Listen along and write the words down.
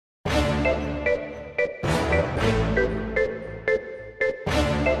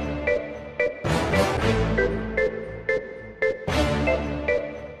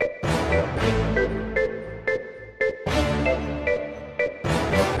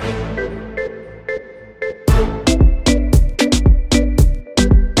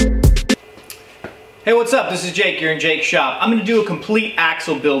Hey, what's up? This is Jake. You're in Jake's shop. I'm going to do a complete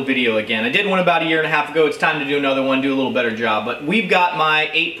axle build video again. I did one about a year and a half ago. It's time to do another one, do a little better job. But we've got my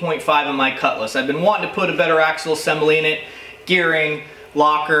 8.5 and my cutlass. I've been wanting to put a better axle assembly in it, gearing,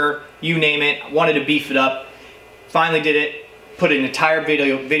 locker, you name it. Wanted to beef it up. Finally did it. Put an entire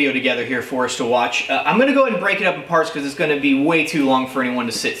video together here for us to watch. I'm going to go ahead and break it up in parts because it's going to be way too long for anyone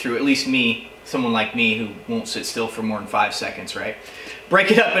to sit through. At least me, someone like me who won't sit still for more than 5 seconds, right? Break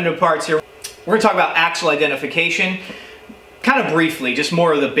it up into parts here. We're going to talk about axle identification, kind of briefly, just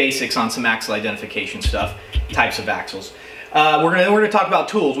more of the basics on some axle identification stuff, types of axles. We're going to talk about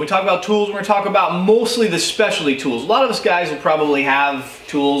tools. When we talk about tools, we're going to talk about mostly the specialty tools. A lot of us guys will probably have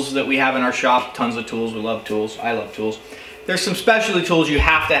tools that we have in our shop, tons of tools. We love tools. I love tools. There's some specialty tools you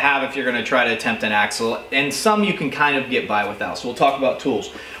have to have if you're going to try to attempt an axle, and some you can kind of get by without. So we'll talk about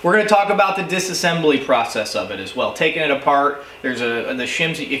tools. We're going to talk about the disassembly process of it as well. Taking it apart, there's the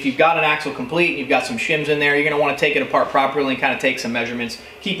shims. If you've got an axle complete and you've got some shims in there, you're going to want to take it apart properly and kind of take some measurements,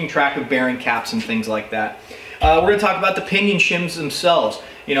 keeping track of bearing caps and things like that. We're going to talk about the pinion shims themselves.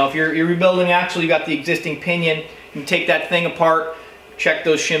 You know, if you're rebuilding an axle, you got the existing pinion, you can take that thing apart, check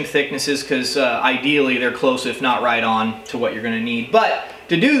those shim thicknesses because ideally they're close, if not right on, to what you're going to need. But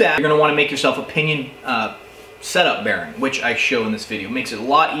to do that, you're going to want to make yourself a pinion setup bearing, which I show in this video. It makes it a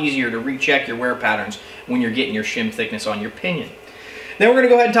lot easier to recheck your wear patterns when you're getting your shim thickness on your pinion. Then we're going to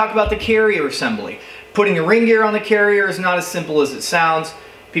go ahead and talk about the carrier assembly. Putting the ring gear on the carrier is not as simple as it sounds.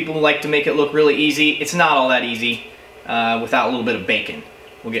 People like to make it look really easy. It's not all that easy without a little bit of baking.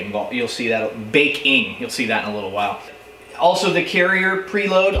 We'll get involved. You'll see that baking. You'll see that in a little while. Also the carrier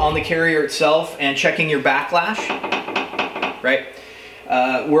preload on the carrier itself and checking your backlash, right?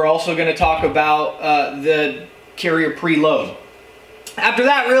 We're also going to talk about the carrier preload. After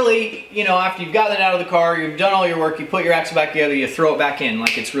that, really, you know, after you've gotten it out of the car, you've done all your work, you put your axle back together, you throw it back in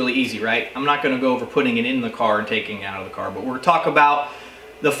like it's really easy, right? I'm not going to go over putting it in the car and taking it out of the car, but we're going to talk about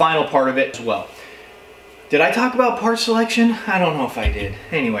the final part of it as well. Did I talk about part selection? I don't know if I did.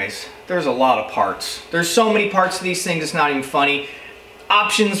 Anyways, there's a lot of parts. There's so many parts of these things, it's not even funny.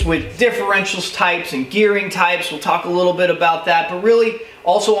 Options with differentials types and gearing types, we'll talk a little bit about that. But really,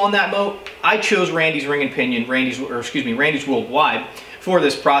 also on that note, I chose Randy's Ring and Pinion, Randy's Worldwide for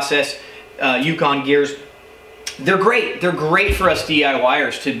this process. Yukon gears. They're great. They're great for us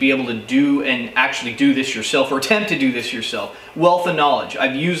DIYers to be able to do and actually do this yourself or attempt to do this yourself. Wealth of knowledge.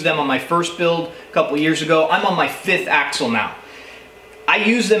 I've used them on my first build a couple of years ago. I'm on my 5th axle now. I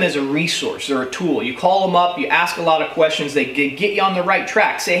use them as a resource. They're a tool. You call them up, you ask a lot of questions, they get you on the right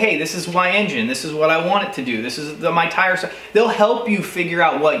track. Say, hey, this is my engine, this is what I want it to do, this is my tires. They'll help you figure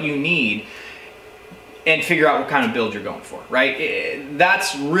out what you need and figure out what kind of build you're going for, right?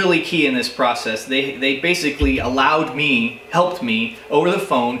 That's really key in this process. They basically helped me over the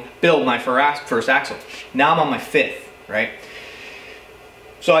phone build my first axle. Now I'm on my 5th, right?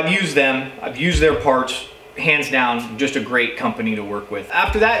 So I've used them, I've used their parts, hands down, just a great company to work with.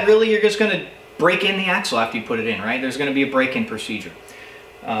 After that, really, you're just gonna break in the axle after you put it in, right? There's gonna be a break-in procedure.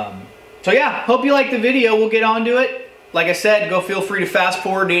 So yeah, hope you like the video. We'll get on to it. Like I said, go feel free to fast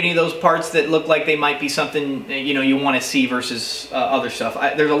forward to any of those parts that look like they might be something you want to see versus other stuff.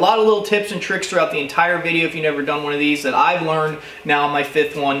 There's a lot of little tips and tricks throughout the entire video if you've never done one of these that I've learned now on my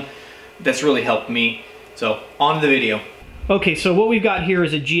 5th one that's really helped me. So on to the video. Okay, so what we've got here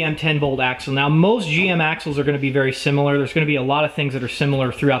is a GM 10-bolt axle. Now, most GM axles are going to be very similar. There's going to be a lot of things that are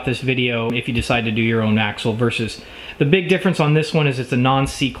similar throughout this video if you decide to do your own axle versus the big difference on this one is it's a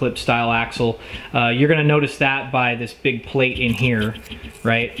non-C-clip style axle. You're going to notice that by this big plate in here,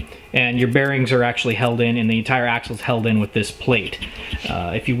 right? And your bearings are actually held in and the entire axle is held in with this plate.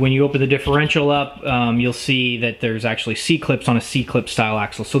 When you open the differential up, you'll see that there's actually C-clips on a C-clip style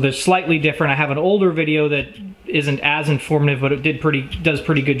axle. So they're slightly different. I have an older video that isn't as informative, but it does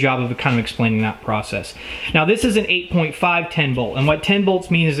pretty good job of kind of explaining that process. Now this is an 8.5 10-bolt, and what 10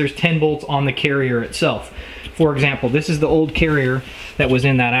 bolts means is there's 10 bolts on the carrier itself. For example, this is the old carrier that was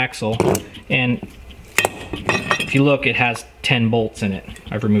in that axle, and if you look, it has 10 bolts in it.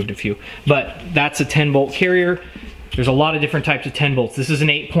 I've removed a few, but that's a 10-bolt carrier. There's a lot of different types of 10 bolts. This is an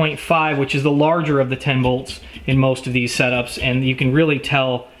 8.5, which is the larger of the 10 bolts in most of these setups, and you can really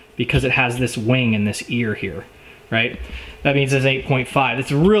tell because it has this wing and this ear here, right? That means it's 8.5. It's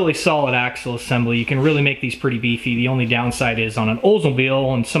a really solid axle assembly. You can really make these pretty beefy. The only downside is on an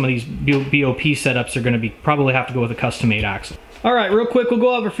Oldsmobile and some of these BOP setups are going to probably have to go with a custom-made axle. All right, real quick, we'll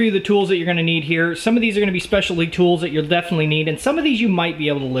go over a few of the tools that you're going to need here. Some of these are going to be specialty tools that you'll definitely need, and some of these you might be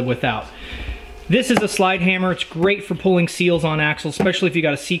able to live without. This is a slide hammer. It's great for pulling seals on axles, especially if you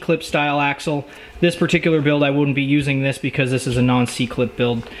got a C-clip style axle. This particular build, I wouldn't be using this because this is a non-C-clip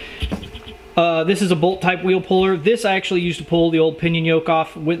build. This is a bolt type wheel puller. This I actually used to pull the old pinion yoke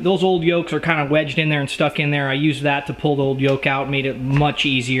off. Those old yokes are kind of wedged in there and stuck in there. I used that to pull the old yoke out, made it much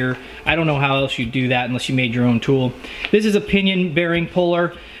easier. I don't know how else you'd do that unless you made your own tool. This is a pinion bearing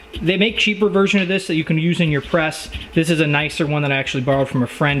puller. They make cheaper version of this that you can use in your press. This is a nicer one that I actually borrowed from a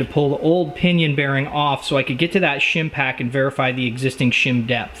friend to pull the old pinion bearing off so I could get to that shim pack and verify the existing shim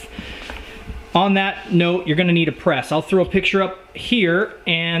depth. On that note, you're gonna need a press. I'll throw a picture up here,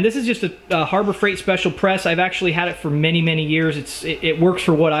 and this is just a Harbor Freight special press. I've actually had it for many, many years. It works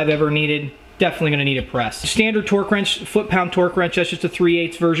for what I've ever needed. Definitely gonna need a press. Standard torque wrench, foot-pound torque wrench, that's just a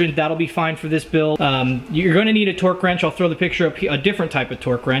 3/8 version. That'll be fine for this build. You're gonna need a torque wrench. I'll throw the picture up here, a different type of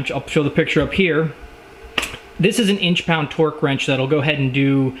torque wrench. I'll show the picture up here. This is an inch-pound torque wrench that'll go ahead and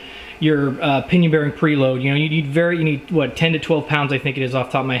do your pinion bearing preload. You know, you need what, 10 to 12 pounds, I think it is off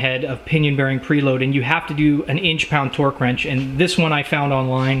the top of my head, of pinion bearing preload, and you have to do an inch-pound torque wrench. And this one I found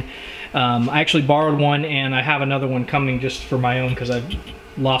online. I actually borrowed one, and I have another one coming just for my own because I've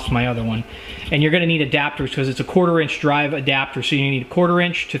lost my other one. And you're going to need adapters because it's a 1/4 inch drive adapter, so you need a 1/4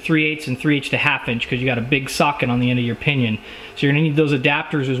 inch to 3/8 and 3/8 to 1/2 inch because you got a big socket on the end of your pinion. So you're going to need those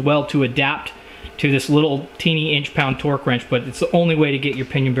adapters as well to adapt to this little teeny inch-pound torque wrench, but it's the only way to get your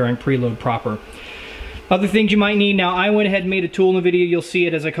pinion bearing preload proper. Other things you might need, now I went ahead and made a tool in the video, you'll see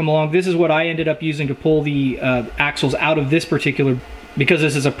it as I come along. This is what I ended up using to pull the axles out of this particular, because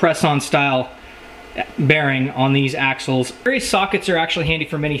this is a press-on style bearing on these axles. Various sockets are actually handy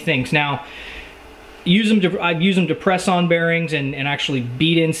for many things. Now, I've used them to press on bearings and actually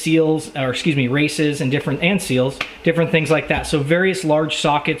beat in seals, or excuse me, races and seals, different things like that. So various large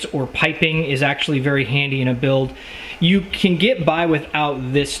sockets or piping is actually very handy in a build. You can get by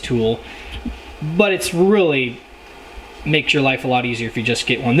without this tool, but it's really makes your life a lot easier if you just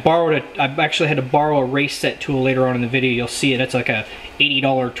get one. I've actually had to borrow a race set tool later on in the video. You'll see it. It's like a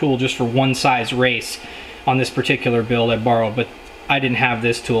 $80 tool just for one size race on this particular build I borrowed, but I didn't have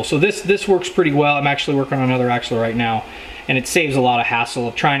this tool. So this works pretty well. I'm actually working on another axle right now, and it saves a lot of hassle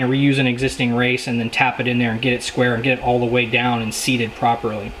of trying to reuse an existing race and then tap it in there and get it square and get it all the way down and seated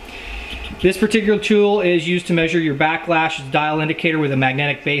properly. This particular tool is used to measure your backlash. It's a dial indicator with a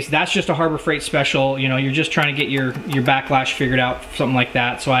magnetic base. That's just a Harbor Freight special. You know, you're just trying to get your backlash figured out, something like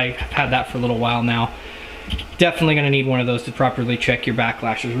that. So I've had that for a little while now. Definitely gonna need one of those to properly check your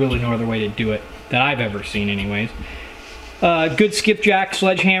backlash. There's really no other way to do it that I've ever seen anyways. Good skipjack,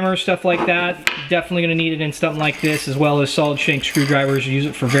 sledgehammer, stuff like that. Definitely gonna need it in something like this, as well as solid shank screwdrivers. Use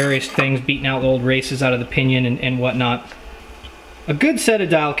it for various things, beating out the old races out of the pinion and whatnot. A good set of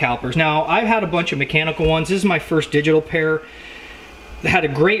dial calipers. Now, I've had a bunch of mechanical ones. This is my first digital pair. They had a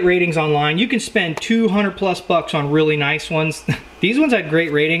great ratings online. You can spend 200 plus bucks on really nice ones. These ones had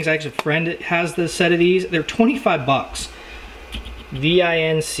great ratings. I actually have a friend that has the set of these. They're 25 bucks.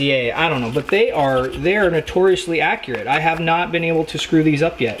 VINCA, I don't know, but they are notoriously accurate. I have not been able to screw these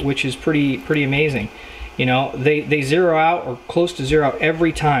up yet, which is pretty amazing. You know, they zero out or close to zero out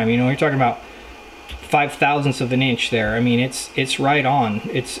every time. You know, you're talking about 5/1000ths of an inch there. I mean, it's right on.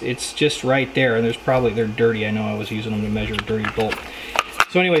 It's just right there, and they're dirty. I know I was using them to measure a dirty bolt.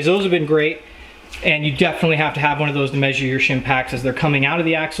 So anyways, those have been great, and you definitely have to have one of those to measure your shim packs as they're coming out of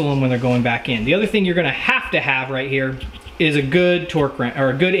the axle and when they're going back in. The other thing you're gonna have to have right here is a good torque wrench, or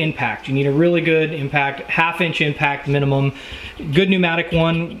a good impact. You need a really good impact, 1/2 inch impact minimum. Good pneumatic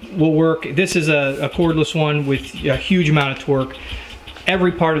one will work. This is a cordless one with a huge amount of torque.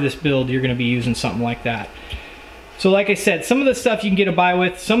 Every part of this build you're gonna be using something like that. So like I said, some of the stuff you can get by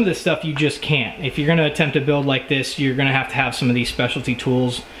with, some of the stuff you just can't. If you're gonna attempt a build like this, you're gonna have to have some of these specialty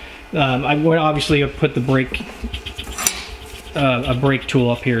tools. I would obviously have put the brake, a brake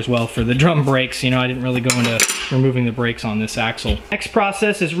tool up here as well for the drum brakes. You know, I didn't really go into removing the brakes on this axle. Next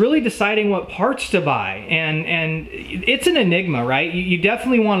process is really deciding what parts to buy, and it's an enigma, right? You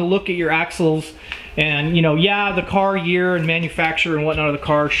definitely want to look at your axles and, you know, yeah, the car year and manufacturer and whatnot of the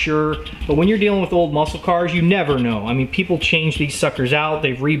car, sure, but when you're dealing with old muscle cars, you never know. I mean, people change these suckers out,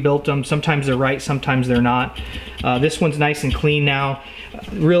 they've rebuilt them, sometimes they're right, sometimes they're not. This one's nice and clean now.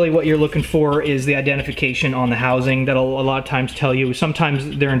 Really what you're looking for is the identification on the housing. That'll a lot of times tell you.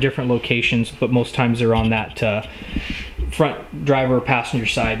 Sometimes they're in different locations, but most times they're on that front driver or passenger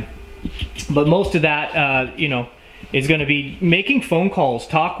side. But most of that, you know, is going to be making phone calls.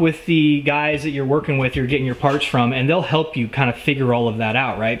 Talk with the guys that you're working with, you're getting your parts from, and they'll help you kind of figure all of that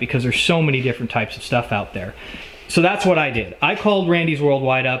out, right? Because there's so many different types of stuff out there. So that's what I did. I called Randy's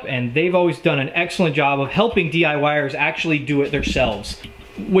Worldwide up, and they've always done an excellent job of helping DIYers actually do it themselves.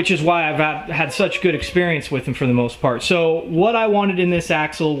 which is why I've had such good experience with them for the most part. So what I wanted in this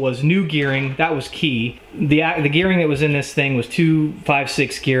axle was new gearing. That was key. The gearing that was in this thing was 2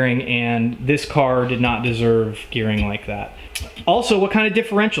 5/6 gearing, and this car did not deserve gearing like that. Also, what kind of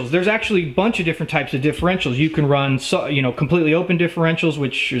differentials? There's actually a bunch of different types of differentials. You can run, completely open differentials,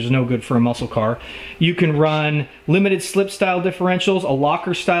 which is no good for a muscle car. You can run limited slip style differentials, a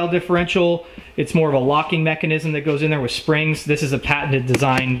locker style differential. It's more of a locking mechanism that goes in there with springs. This is a patented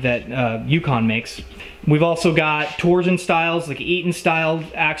design that Yukon makes. We've also got torsion styles, like Eaton style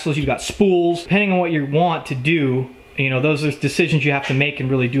axles. You've got spools. Depending on what you want to do, those are decisions you have to make and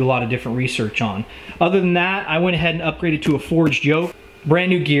really do a lot of different research on. Other than that, I went ahead and upgraded to a forged yoke, brand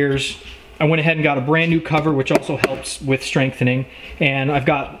new gears. I went ahead and got a brand new cover, which also helps with strengthening. And I've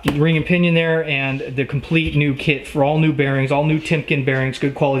got the ring and pinion there and the complete new kit for all new bearings, all new Timken bearings,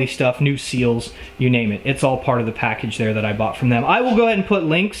 good quality stuff, new seals, you name it. It's all part of the package there that I bought from them. I will go ahead and put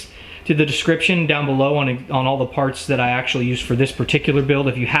links to the description down below on all the parts that I actually use for this particular build.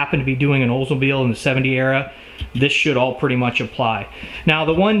 If you happen to be doing an Oldsmobile in the 70 era, this should all pretty much apply. Now,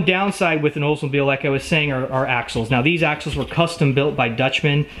 the one downside with an Oldsmobile, like I was saying, are axles. Now, these axles were custom built by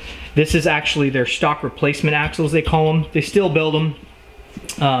Dutchman. This is actually their stock replacement axles, they call them. They still build them,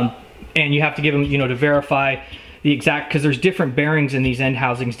 and you have to give them, to verify the exact, because there's different bearings in these end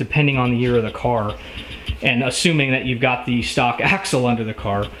housings depending on the year of the car, and assuming that you've got the stock axle under the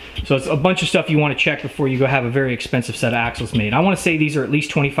car. So it's a bunch of stuff you want to check before you go have a very expensive set of axles made. I want to say these are at least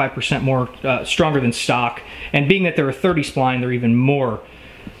 25% more stronger than stock, and being that they're a 30 spline, they're even more,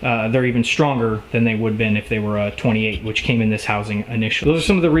 they're even stronger than they would have been if they were a 28, which came in this housing initially. Those are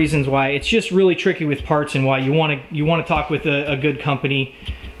some of the reasons why it's just really tricky with parts, and why you want to talk with a good company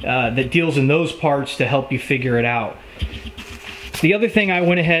that deals in those parts to help you figure it out. The other thing I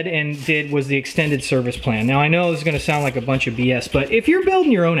went ahead and did was the extended service plan. Now, I know this is going to sound like a bunch of BS, but if you're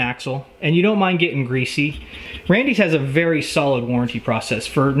building your own axle and you don't mind getting greasy, Randy's has a very solid warranty process.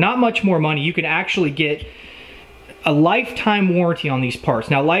 For not much more money, you can actually get a lifetime warranty on these parts.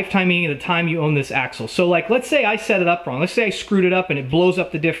 Now, lifetime meaning the time you own this axle. So, like, let's say I set it up wrong. Let's say I screwed it up and it blows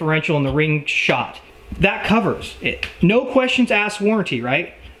up the differential and the ring shot. That covers it. No questions asked warranty,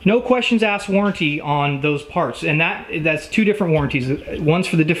 right? No questions asked warranty on those parts, and that's two different warranties. One's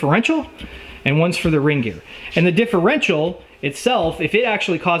for the differential and one's for the ring gear. And the differential itself, if it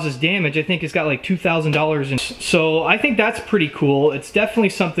actually causes damage, I think it's got like $2,000 in. So I think that's pretty cool. It's definitely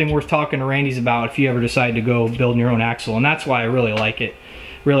something worth talking to Randy's about if you ever decide to go building your own axle, and that's why I really like it.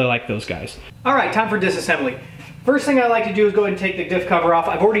 Really like those guys. All right, time for disassembly. First thing I like to do is go ahead and take the diff cover off.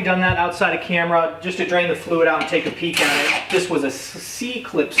 I've already done that outside of camera just to drain the fluid out and take a peek at it. If this was a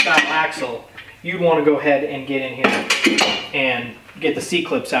C-clip style axle, you'd want to go ahead and get in here and get the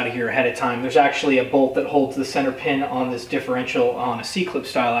C-clips out of here ahead of time. There's actually a bolt that holds the center pin on this differential on a C-clip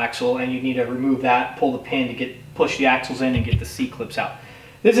style axle, and you need to remove that, pull the pin to push the axles in and get the C-clips out.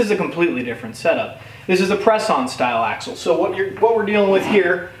 This is a completely different setup. This is a press-on style axle. So what we're dealing with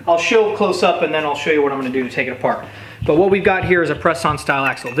here, I'll show close up and then I'll show you what I'm going to do to take it apart. But what we've got here is a press-on style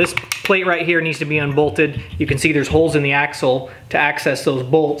axle. This plate right here needs to be unbolted. You can see there's holes in the axle to access those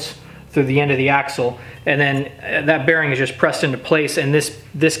bolts through the end of the axle, and then that bearing is just pressed into place, and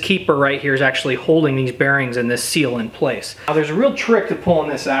this keeper right here is actually holding these bearings and this seal in place. Now, there's a real trick to pulling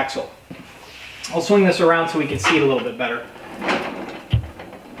this axle. I'll swing this around so we can see it a little bit better.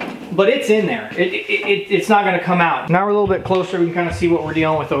 But it's in there. It's not going to come out. Now we're a little bit closer, we can kind of see what we're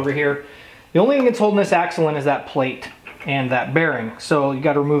dealing with over here. The only thing that's holding this axle in is that plate and that bearing. So you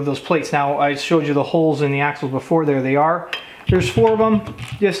got to remove those plates. Now, I showed you the holes in the axles before. There they are. There's 4 of them.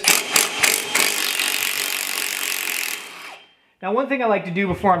 Now, one thing I like to do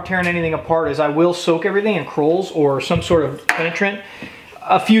before I'm tearing anything apart is I will soak everything in Kroll's or some sort of penetrant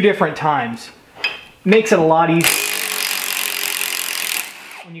a few different times. Makes it a lot easier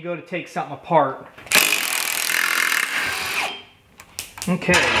when you go to take something apart.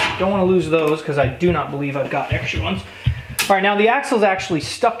 Okay, don't want to lose those because I do not believe I've got extra ones. All right, now the axle's actually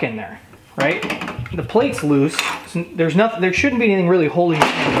stuck in there, right? The plate's loose. There's nothing. There shouldn't be anything really holding it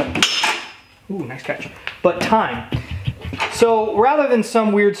in, but ooh, nice catch. But time. So rather than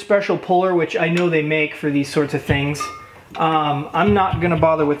some weird special puller, which I know they make for these sorts of things, I'm not going to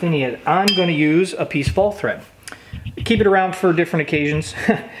bother with any of it. I'm going to use a piece of fall thread. Keep it around for different occasions,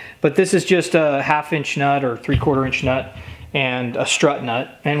 but this is just a 1/2 inch nut or 3/4 inch nut and a strut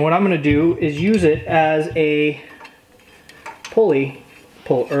nut. And what I'm going to do is use it as a puller.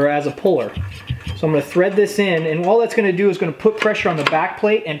 So I'm going to thread this in, and all that's going to do is going to put pressure on the back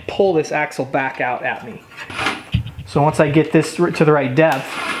plate and pull this axle back out at me. So once I get this to the right depth,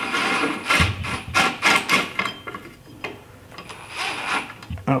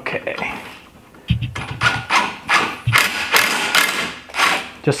 Okay.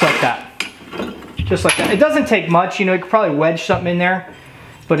 Just like that. Just like that. It doesn't take much, you know, you could probably wedge something in there,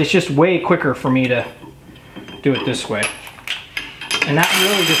 but it's just way quicker for me to do it this way. And that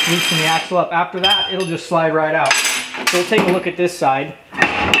really just loosens the axle up. After that, it'll just slide right out. So we'll take a look at this side.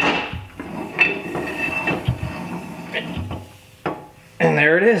 And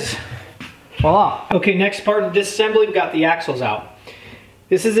there it is. Voila. Okay, next part of disassembly, we've got the axles out.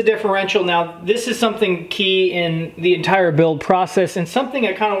 This is a differential. Now, this is something key in the entire build process and something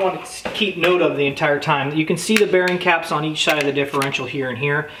I kind of want to keep note of the entire time. You can see the bearing caps on each side of the differential here and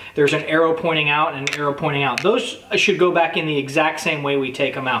here. There's an arrow pointing out and an arrow pointing out. Those should go back in the exact same way we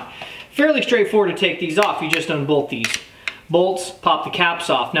take them out. Fairly straightforward to take these off. You just unbolt these bolts, pop the caps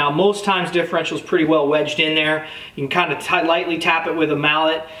off. Now, most times differential is pretty well wedged in there. You can kind of lightly tap it with a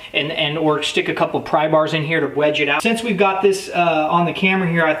mallet or stick a couple pry bars in here to wedge it out. Since we've got this on the camera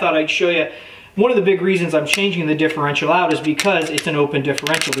here, I thought I'd show you one of the big reasons I'm changing the differential out is because it's an open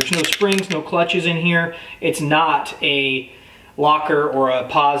differential. There's no springs, no clutches in here. It's not a locker or a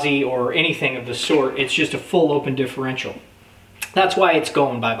posi or anything of the sort. It's just a full open differential. That's why it's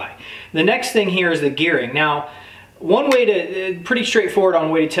going bye-bye. The next thing here is the gearing. Now, one way to, pretty straightforward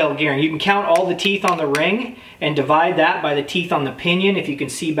on way to tell gearing. You can count all the teeth on the ring and divide that by the teeth on the pinion. If you can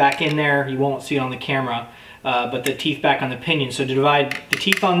see back in there, you won't see it on the camera, but the teeth back on the pinion. So divide the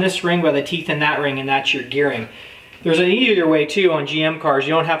teeth on this ring by the teeth in that ring, and that's your gearing. There's an easier way too on GM cars.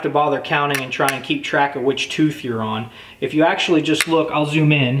 You don't have to bother counting and try and keep track of which tooth you're on. If you actually just look, I'll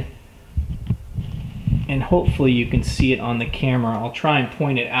zoom in, and hopefully you can see it on the camera. I'll try and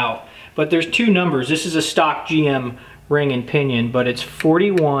point it out. But there's two numbers. This is a stock GM ring and pinion, but it's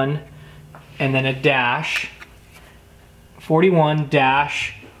 41 and then a dash.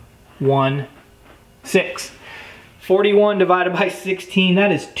 41-16. 41 divided by 16,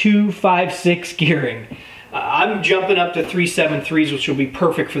 that is 256 gearing. I'm jumping up to 373s, which will be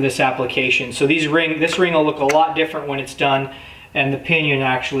perfect for this application. So this ring will look a lot different when it's done, and the pinion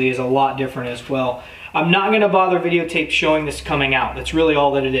actually is a lot different as well. I'm not going to bother videotape showing this coming out. That's really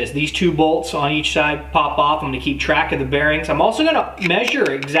all that it is. These two bolts on each side pop off. I'm going to keep track of the bearings. I'm also going to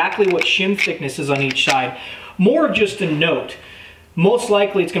measure exactly what shim thickness is on each side. More of just a note. Most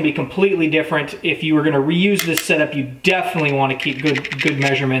likely it's going to be completely different. If you were going to reuse this setup, you definitely want to keep good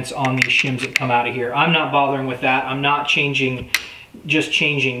measurements on these shims that come out of here. I'm not bothering with that. I'm not just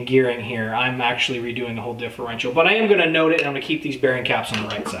changing gearing here. I'm actually redoing the whole differential, but I am going to note it, and I'm going to keep these bearing caps on the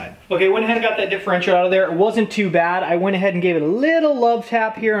right side. Okay, went ahead and got that differential out of there. It wasn't too bad. I went ahead and gave it a little love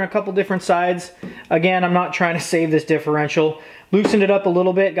tap here on a couple different sides. Again, I'm not trying to save this differential. Loosened it up a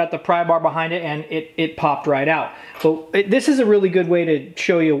little bit, got the pry bar behind it, and it popped right out. So this is a really good way to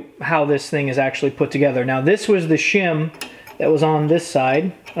show you how this thing is actually put together. Now, this was the shim that was on this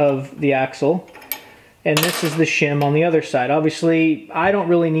side of the axle, and this is the shim on the other side. Obviously, I don't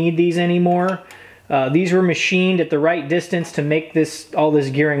really need these anymore. These were machined at the right distance to make all this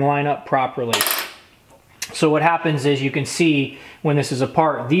gearing line up properly. So what happens is you can see when this is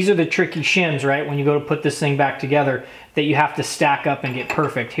apart, these are the tricky shims, right? When you go to put this thing back together, that you have to stack up and get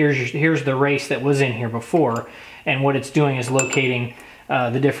perfect. Here's the race that was in here before, and what it's doing is locating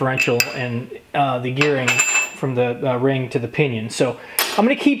the differential and the gearing from the ring to the pinion. So I'm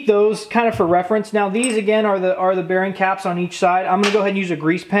going to keep those kind of for reference. Now these again are the bearing caps on each side. I'm going to go ahead and use a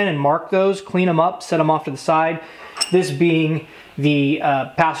grease pen and mark those, clean them up, set them off to the side. This being the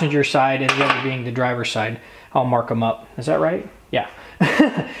passenger side and the other being the driver's side. I'll mark them up. Is that right? Yeah.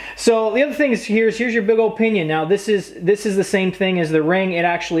 So the other thing is here's your big old pinion. Now this is the same thing as the ring. It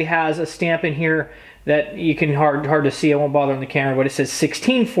actually has a stamp in here that you can hard to see. I won't bother on the camera, but it says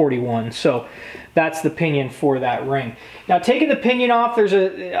 1641. So that's the pinion for that ring. Now taking the pinion off, there's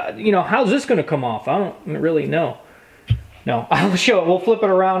a how's this going to come off? I don't really know. No, I'll show it. We'll flip it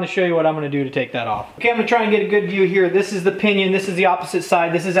around and show you what I'm going to do to take that off. Okay, I'm going to try and get a good view here. This is the pinion. This is the opposite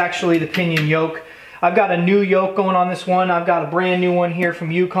side. This is actually the pinion yoke. I've got a new yoke going on this one. I've got a brand new one here from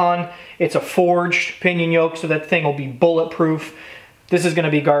Yukon. It's a forged pinion yoke, so that thing will be bulletproof. This is going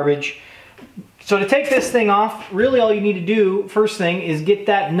to be garbage. So to take this thing off, really all you need to do, first thing, is get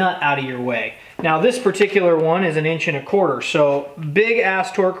that nut out of your way. Now this particular one is 1.25 inches, so big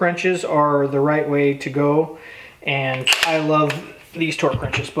ass torque wrenches are the right way to go. And I love these torque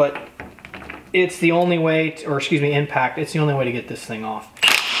wrenches, but it's the only way, impact, it's the only way to get this thing off.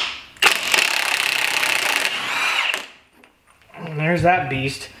 And there's that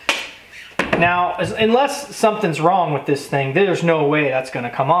beast. Now, unless something's wrong with this thing, there's no way that's going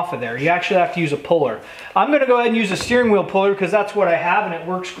to come off of there. You actually have to use a puller. I'm going to go ahead and use a steering wheel puller because that's what I have and it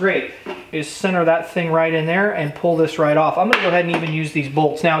works great. is center that thing right in there and pull this right off. I'm gonna go ahead and even use these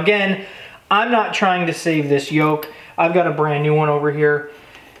bolts. Now again, I'm not trying to save this yoke. I've got a brand new one over here.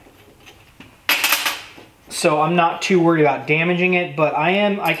 So I'm not too worried about damaging it, but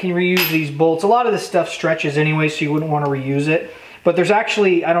I can reuse these bolts. A lot of this stuff stretches anyway, so you wouldn't want to reuse it. But there's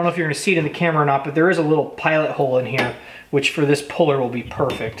actually, I don't know if you're gonna see it in the camera or not, but there is a little pilot hole in here, which for this puller will be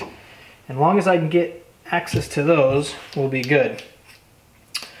perfect. And as long as I can get access to those, we'll be good.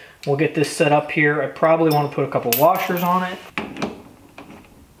 We'll get this set up here. I probably want to put a couple washers on it.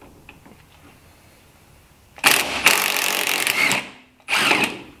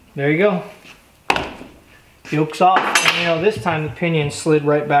 There you go. Yoke's off. And you know, this time the pinion slid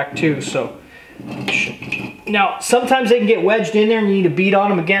right back too, so. Now, sometimes they can get wedged in there and you need to beat on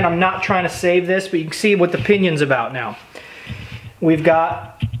them. Again, I'm not trying to save this, but you can see what the pinion's about now. We've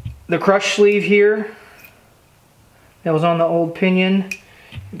got the crush sleeve here. That was on the old pinion.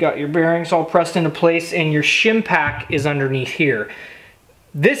 You got your bearings all pressed into place, and your shim pack is underneath here.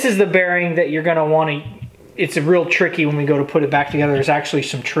 This is the bearing that you're gonna wanna, it's a real tricky when we go to put it back together. There's actually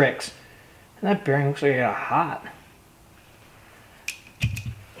some tricks. And that bearing looks like it got hot.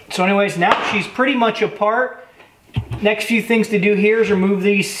 So anyways, now she's pretty much apart. Next few things to do here is remove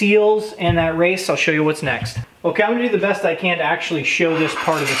these seals and that race. I'll show you what's next. Okay, I'm gonna do the best I can to actually show this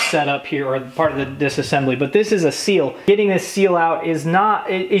part of the setup here, or part of the disassembly, but this is a seal. Getting this seal out is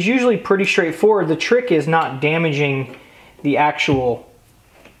usually pretty straightforward. The trick is not damaging the actual,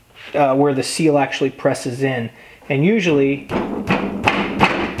 where the seal actually presses in. And usually,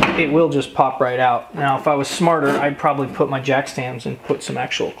 it will just pop right out. Now, if I was smarter, I'd probably put my jack stands and put some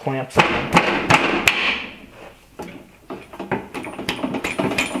actual clamps in.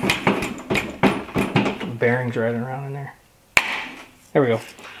 Bearings right around in there. There we go.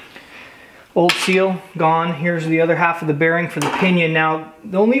 Old seal gone. Here's the other half of the bearing for the pinion. Now,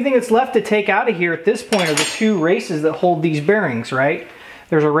 the only thing that's left to take out of here at this point are the two races that hold these bearings, right?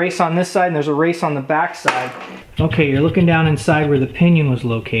 There's a race on this side and there's a race on the back side. Okay, you're looking down inside where the pinion was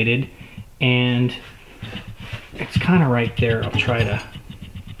located, and it's kind of right there. I'll try to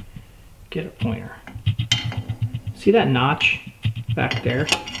get a pointer. See that notch back there?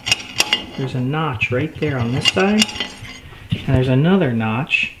 There's a notch right there on this side, and there's another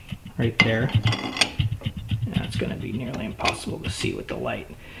notch right there. That's going to be nearly impossible to see with the light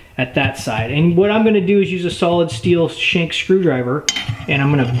at that side. And what I'm going to do is use a solid steel shank screwdriver, and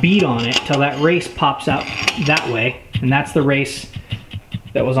I'm going to beat on it till that race pops out that way. And that's the race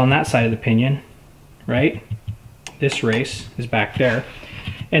that was on that side of the pinion, right? This race is back there.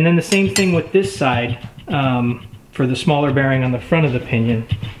 And then the same thing with this side for the smaller bearing on the front of the pinion.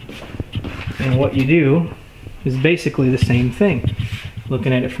 And what you do is basically the same thing.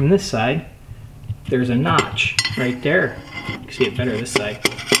 Looking at it from this side, there's a notch right there. You can see it better this side.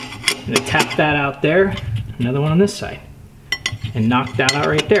 I'm gonna tap that out there, another one on this side, and knock that out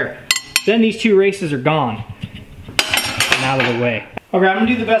right there. Then these two races are gone and out of the way. Okay, I'm gonna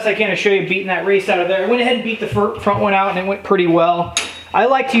do the best I can to show you beating that race out of there. I went ahead and beat the front one out and it went pretty well. I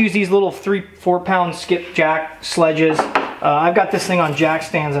like to use these little 3-4 pound skipjack sledges. I've got this thing on jack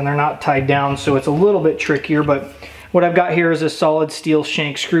stands and they're not tied down, so it's a little bit trickier, but what I've got here is a solid steel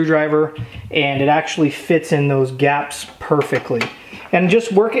shank screwdriver, and it actually fits in those gaps perfectly. And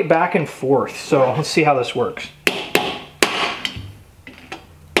just work it back and forth. So let's see how this works.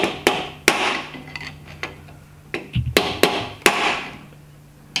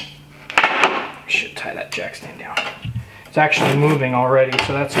 Should tie that jack stand down. It's actually moving already,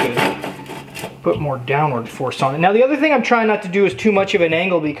 so that's good. Put more downward force on it. Now the other thing I'm trying not to do is too much of an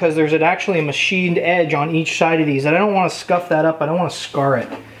angle, because there's actually a machined edge on each side of these, and I don't want to scuff that up. I don't want to scar it.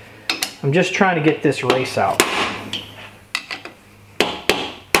 I'm just trying to get this race out.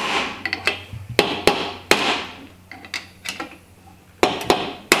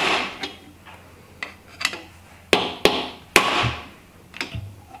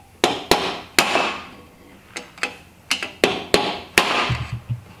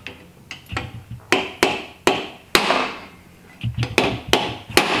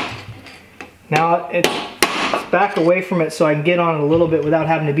 Now it's back away from it so I can get on it a little bit without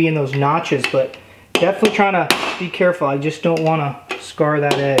having to be in those notches, but definitely trying to be careful. I just don't want to scar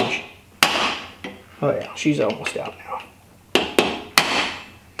that edge. Oh yeah, she's almost out now.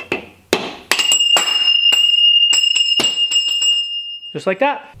 Just like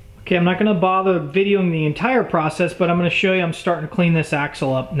that. Okay, I'm not going to bother videoing the entire process, but I'm going to show you I'm starting to clean this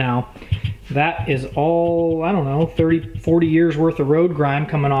axle up now. That is all, I don't know, 30, 40 years worth of road grime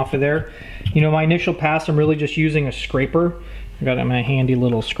coming off of there. You know, my initial pass, I'm really just using a scraper. I got my handy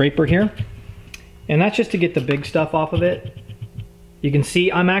little scraper here. And that's just to get the big stuff off of it. You can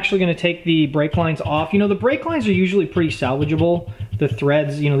see I'm actually going to take the brake lines off. You know, the brake lines are usually pretty salvageable. The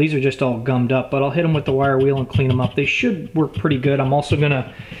threads, you know, these are just all gummed up, but I'll hit them with the wire wheel and clean them up. They should work pretty good. I'm also going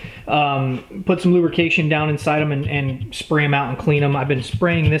to put some lubrication down inside them and spray them out and clean them. I've been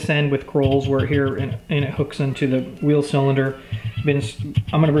spraying this end with Kroll's where here and it hooks into the wheel cylinder. I'm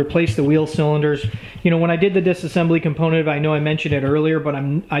going to replace the wheel cylinders. You know, when I did the disassembly component, I know I mentioned it earlier, but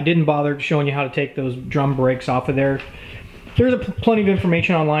I didn't bother showing you how to take those drum brakes off of there. There's plenty of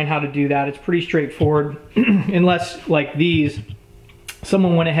information online how to do that. It's pretty straightforward, unless like these,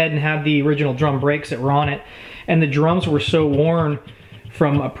 someone went ahead and had the original drum brakes that were on it, and the drums were so worn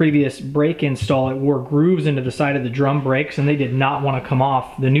from a previous brake install, it wore grooves into the side of the drum brakes, and they did not want to come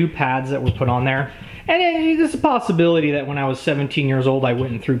off, the new pads that were put on there. And there's a possibility that when I was 17 years old, I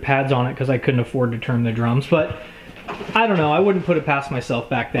went and threw pads on it because I couldn't afford to turn the drums, but I don't know, I wouldn't put it past myself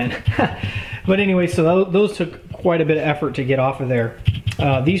back then. But anyway, so those took quite a bit of effort to get off of there.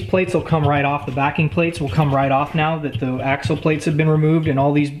 These plates will come right off. The backing plates will come right off now that the axle plates have been removed, and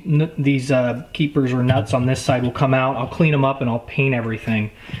all these keepers or nuts on this side will come out. I'll clean them up and I'll paint everything.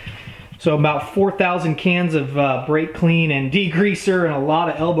 So about 4,000 cans of brake clean and degreaser and a lot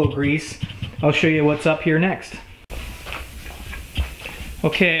of elbow grease. I'll show you what's up here next.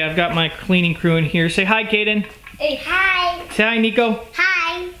 Okay, I've got my cleaning crew in here. Say hi, Kaden. Hey, hi. Say hi, Nico.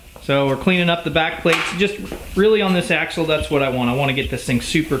 Hi. So we're cleaning up the back plates. Just really on this axle, that's what I want. I want to get this thing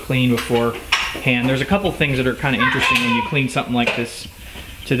super clean beforehand. There's a couple things that are kind of interesting when you clean something like this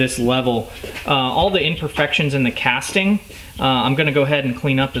to this level. All the imperfections in the casting, I'm going to go ahead and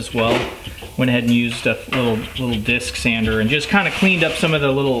clean up as well. Went ahead and used a little disc sander and just kind of cleaned up some of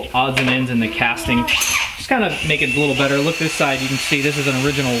the little odds and ends in the casting. Just kind of make it a little better. Look this side, you can see this is an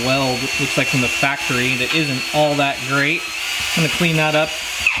original weld. It looks like from the factory that isn't all that great. I'm going to clean that up.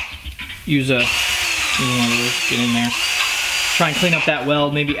 Use one of those, get in there. Try and clean up that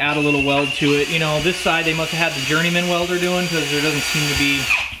weld, maybe add a little weld to it. You know, this side they must have had the journeyman welder doing because there doesn't seem to be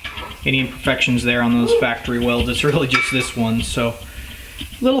any imperfections there on those factory welds. It's really just this one. So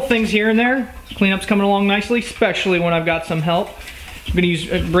little things here and there. Cleanup's coming along nicely, especially when I've got some help. I'm going to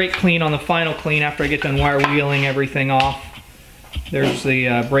use a brake clean on the final clean after I get done wire wheeling everything off. There's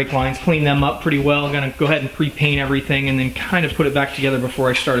the brake lines, clean them up pretty well. I'm going to go ahead and pre-paint everything and then kind of put it back together before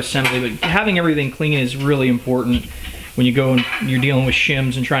I start assembly. But having everything clean is really important when you go and you're dealing with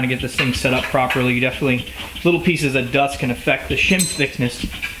shims and trying to get this thing set up properly. You definitely, little pieces of dust can affect the shim thickness.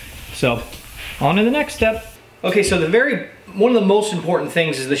 So, on to the next step. Okay, so one of the most important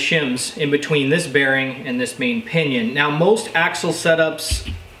things is the shims in between this bearing and this main pinion. Now, most axle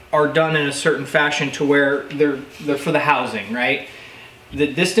setups are done in a certain fashion to where they're for the housing, right? The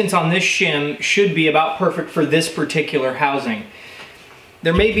distance on this shim should be about perfect for this particular housing.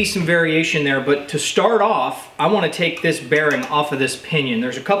 There may be some variation there, but to start off, I want to take this bearing off of this pinion.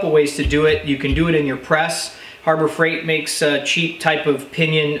 There's a couple ways to do it. You can do it in your press. Harbor Freight makes a cheap type of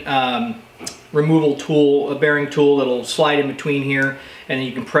pinion removal tool, a bearing tool that'll slide in between here, and then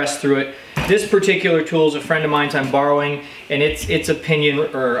you can press through it. This particular tool is a friend of mine's I'm borrowing, and it's a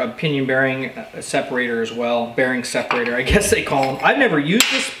pinion or a pinion bearing separator as well, bearing separator, I guess they call them. I've never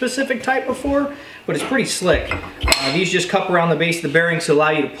used this specific type before, but it's pretty slick. These just cup around the base of the bearings to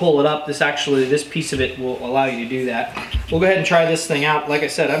allow you to pull it up. This piece of it will allow you to do that. We'll go ahead and try this thing out. Like I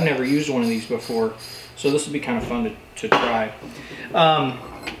said, I've never used one of these before, so this will be kind of fun to try.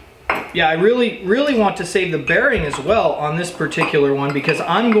 Yeah, I really want to save the bearing as well on this particular one because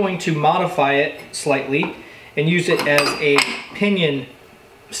I'm going to modify it slightly and use it as a pinion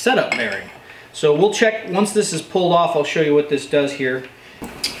setup bearing. So we'll check, once this is pulled off, I'll show you what this does here.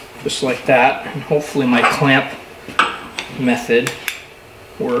 Just like that, and hopefully my clamp method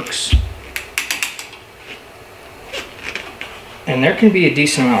works. And there can be a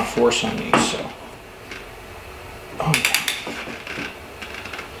decent amount of force on these, so. Oh, yeah.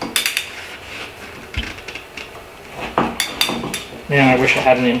 Man, I wish I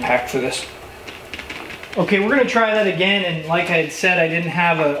had an impact for this. Okay, we're going to try that again, and like I had said, I didn't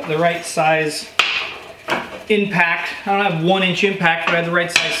have the right size impact. I don't have 1-inch impact, but I have the right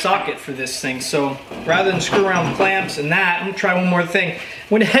size socket for this thing. So rather than screw around with clamps and that, I'm going to try one more thing.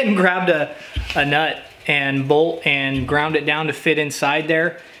 Went ahead and grabbed a nut and bolt and ground it down to fit inside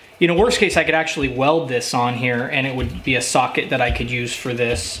there. You know, worst case, I could actually weld this on here and it would be a socket that I could use for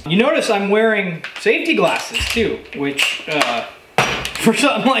this. You notice I'm wearing safety glasses too, which for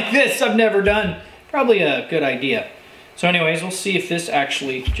something like this I've never done. Probably a good idea. So anyways, we'll see if this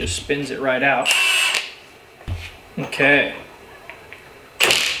actually just spins it right out. Okay.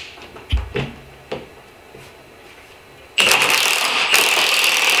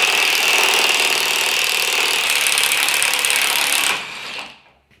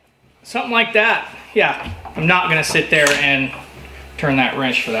 something like that. Yeah, I'm not gonna sit there and turn that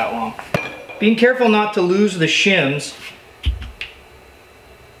wrench for that long. Being careful not to lose the shims.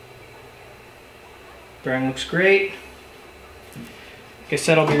 Bearing looks great. Like I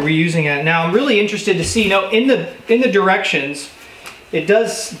said, I'll be reusing it. Now I'm really interested to see, in the directions, it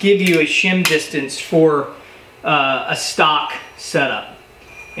does give you a shim distance for a stock setup.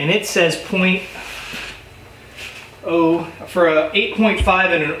 And it says 0.0 for a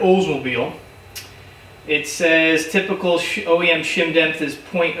 8.5 in an Oldsmobile. It says typical OEM shim depth is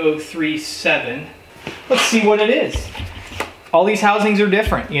 0.037. Let's see what it is. All these housings are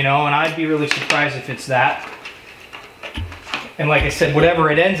different, and I'd be really surprised if it's that. And like I said, whatever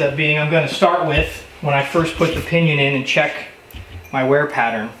it ends up being, I'm going to start with when I first put the pinion in and check my wear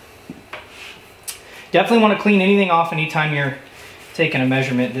pattern. Definitely want to clean anything off anytime you're taking a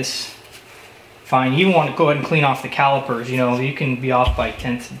measurement this fine. You want to go ahead and clean off the calipers. You can be off by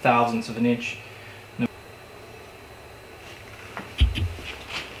tenths and thousandths of an inch.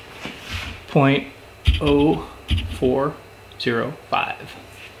 0.0405.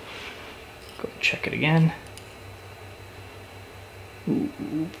 Go check it again.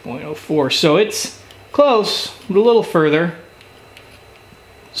 0.04. So it's close, but a little further.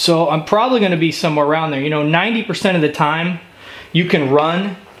 So I'm probably going to be somewhere around there. 90% of the time you can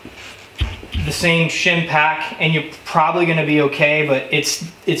run the same shim pack and you're probably going to be okay, but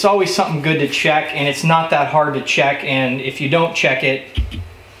it's always something good to check, and it's not that hard to check. And if you don't check it,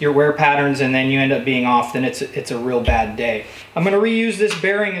 your wear patterns, and then you end up being off, then it's a real bad day. I'm going to reuse this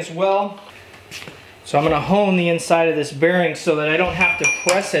bearing as well. So I'm going to hone the inside of this bearing so that I don't have to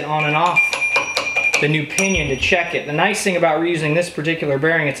press it on and off the new pinion to check it. The nice thing about reusing this particular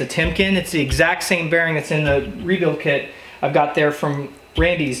bearing, it's a Timken. It's the exact same bearing that's in the rebuild kit I've got there from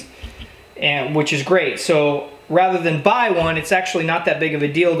Randy's, which is great. So rather than buy one, it's actually not that big of a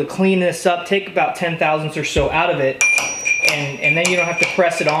deal to clean this up, take about 10 thousandths or so out of it, and then you don't have to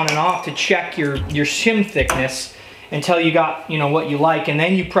press it on and off to check your shim thickness until you got what you like, and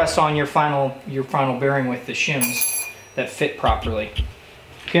then you press on your final bearing with the shims that fit properly.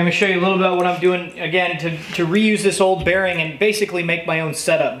 Okay, I'm going to show you a little bit about what I'm doing again to reuse this old bearing and basically make my own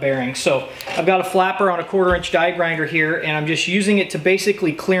setup bearing. So I've got a flapper on a 1/4 inch die grinder here, and I'm just using it to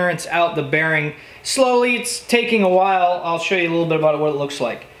basically clearance out the bearing slowly. It's taking a while. I'll show you a little bit about what it looks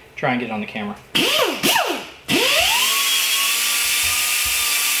like. Try and get it on the camera.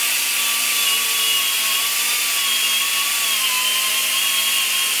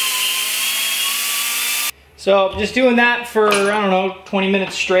 So just doing that for, I don't know, 20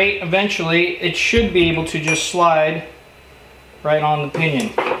 minutes straight. Eventually, it should be able to just slide right on the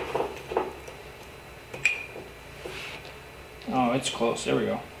pinion. Oh, it's close. There we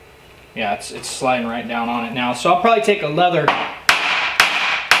go. Yeah, it's sliding right down on it now. So I'll probably take a little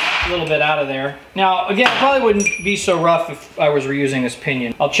bit out of there. Now, again, it probably wouldn't be so rough if I was reusing this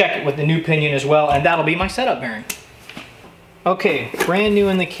pinion. I'll check it with the new pinion as well, and that'll be my setup bearing. Okay, brand new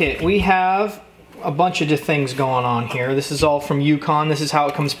in the kit. We have a bunch of things going on here. This is all from Yukon. This is how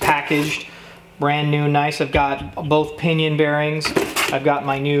it comes packaged. Brand new, nice. I've got both pinion bearings. I've got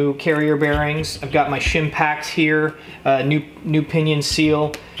my new carrier bearings. I've got my shim packs here, new pinion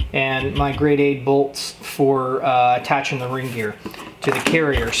seal, and my grade 8 bolts for attaching the ring gear to the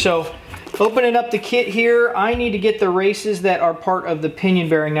carrier. So opening up the kit here, I need to get the races that are part of the pinion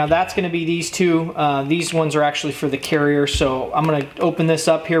bearing. Now that's going to be these two. These ones are actually for the carrier, so I'm going to open this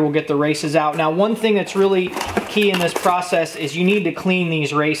up here. We'll get the races out. Now one thing that's really key in this process is you need to clean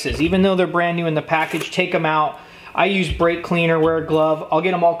these races. Even though they're brand new in the package, take them out. I use brake cleaner, wear a glove. I'll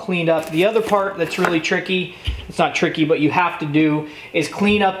get them all cleaned up. The other part that's really tricky, it's not tricky, but you have to do, is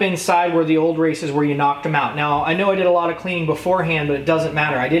clean up inside where the old races where you knocked them out. Now, I know I did a lot of cleaning beforehand, but it doesn't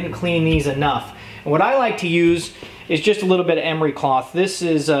matter. I didn't clean these enough. And what I like to use is just a little bit of emery cloth. This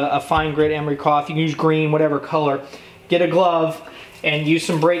is a fine grit emery cloth. You can use green, whatever color. Get a glove and use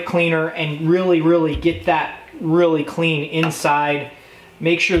some brake cleaner and really get that really clean inside.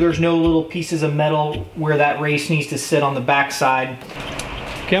 Make sure there's no little pieces of metal where that race needs to sit on the back side.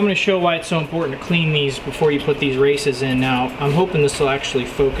 Okay, I'm going to show why it's so important to clean these before you put these races in. Now, I'm hoping this will actually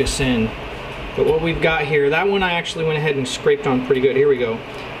focus in. But what we've got here, that one I actually went ahead and scraped on pretty good. Here we go.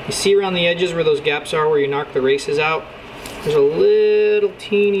 You see around the edges where those gaps are where you knock the races out? There's a little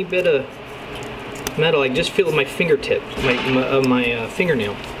teeny bit of metal. I just feel with my fingertip, my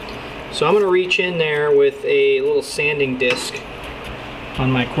fingernail. So I'm going to reach in there with a little sanding disc on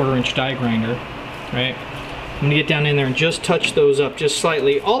my 1/4 inch die grinder, right? I'm gonna get down in there and just touch those up just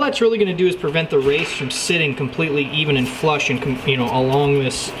slightly. All that's really gonna do is prevent the race from sitting completely even and flush and along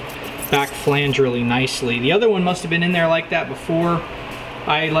this back flange really nicely. The other one must have been in there like that before,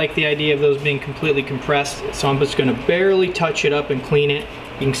 I like the idea of those being completely compressed, so I'm just gonna barely touch it up and clean it.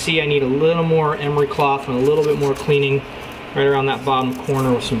 You can see I need a little more emery cloth and a little bit more cleaning right around that bottom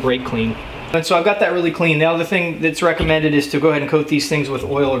corner with some brake clean. And so I've got that really clean. The other thing that's recommended is to go ahead and coat these things with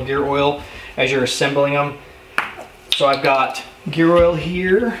oil or gear oil as you're assembling them. So I've got gear oil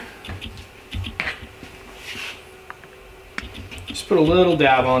here. Just put a little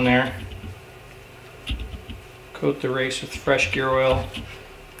dab on there. Coat the race with fresh gear oil.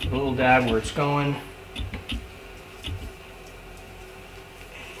 A little dab where it's going.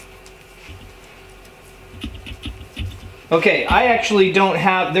 Okay, I actually don't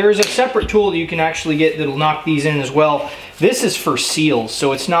have, there's a separate tool that you can actually get that'll knock these in as well. This is for seals,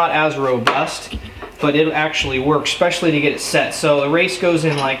 so it's not as robust, but it'll actually work, especially to get it set. So the race goes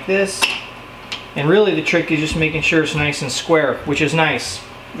in like this, and really the trick is just making sure it's nice and square, which is nice.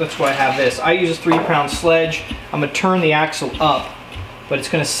 That's why I have this. I use a 3-pound sledge. I'm gonna turn the axle up, but it's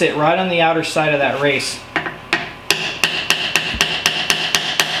gonna sit right on the outer side of that race.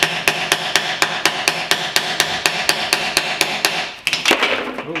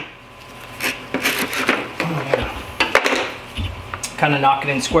 Kind of knock it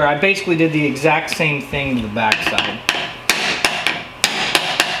in square. I basically did the exact same thing to the back side.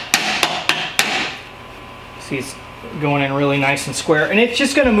 See, it's going in really nice and square, and it's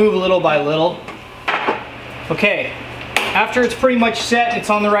just going to move little by little. Okay, after it's pretty much set,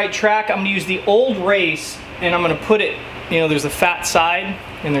 it's on the right track, I'm going to use the old race, and I'm going to put it, you know, there's the fat side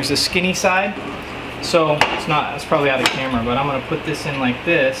and there's the skinny side. So it's probably out of camera, but I'm going to put this in like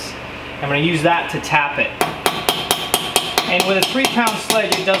this. I'm going to use that to tap it. And with a 3-pound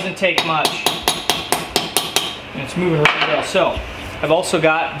sledge, it doesn't take much. And it's moving really well. So, I've also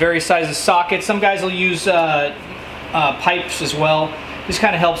got various sizes sockets. Some guys will use pipes as well. This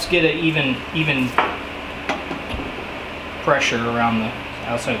kind of helps get an even pressure around the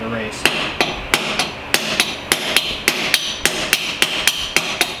outside of the race.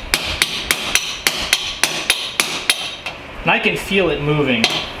 And I can feel it moving.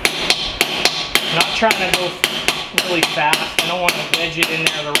 I'm not trying to go really fast. I don't want to wedge it in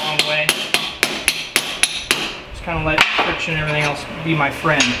there the wrong way. Just kind of let friction and everything else be my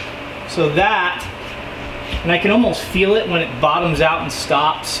friend. So that, and I can almost feel it when it bottoms out and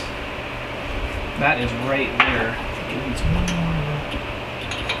stops. That is right there.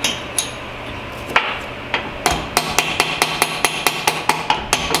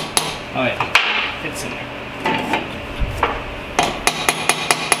 Oh yeah, it's in there.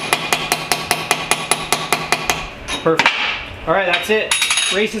 Perfect. All right, that's it.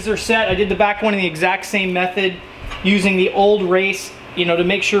 Races are set. I did the back one in the exact same method using the old race, you know, to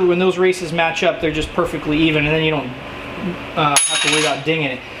make sure when those races match up, they're just perfectly even, and then you don't have to worry about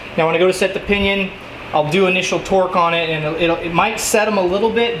dinging it. Now, when I go to set the pinion, I'll do initial torque on it, and it might set them a little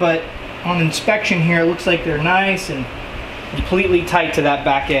bit, but on inspection here, it looks like they're nice and completely tight to that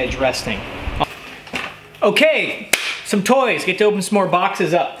back edge resting. Okay, some toys. Get to open some more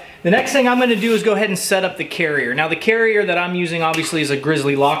boxes up. The next thing I'm going to do is go ahead and set up the carrier. Now the carrier that I'm using obviously is a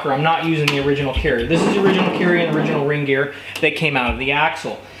Grizzly locker. I'm not using the original carrier. This is the original carrier and the original ring gear that came out of the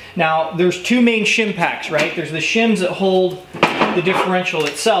axle. Now there's two main shim packs, right? There's the shims that hold the differential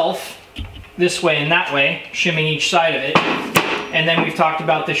itself this way and that way, shimming each side of it. And then we've talked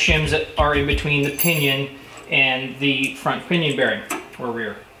about the shims that are in between the pinion and the front pinion bearing, or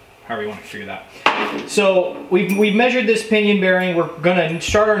rear, however you want to figure that. So we've measured this pinion bearing. We're going to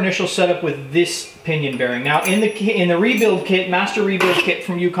start our initial setup with this pinion bearing. Now in the rebuild kit, master rebuild kit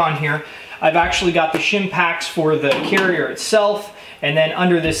from Yukon here, I've actually got the shim packs for the carrier itself, and then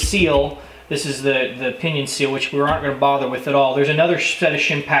under this seal, this is the pinion seal, which we aren't going to bother with at all. There's another set of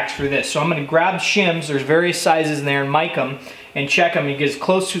shim packs for this. So I'm going to grab shims, there's various sizes in there, and mic them and check them and get as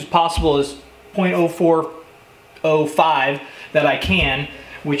close as possible as 0.0405 that I can,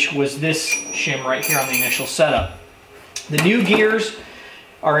 which was this shim right here on the initial setup. The new gears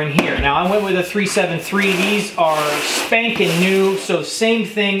are in here. Now I went with a 373. These are spanking new, so same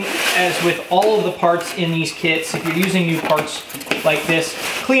thing as with all of the parts in these kits. If you're using new parts like this,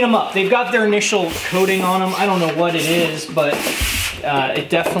 clean them up. They've got their initial coating on them. I don't know what it is, but it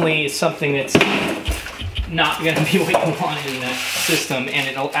definitely is something that's not going to be what you want in that system, and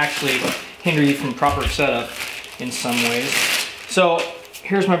it'll actually hinder you from proper setup in some ways. So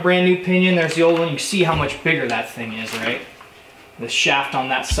here's my brand new pinion. There's the old one. You see how much bigger that thing is, right? The shaft on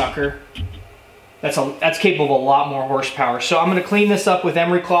that sucker. That's capable of a lot more horsepower. So I'm going to clean this up with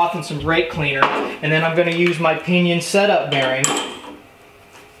emery cloth and some brake cleaner, and then I'm going to use my pinion setup bearing,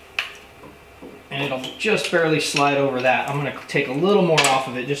 and it'll just barely slide over that. I'm going to take a little more off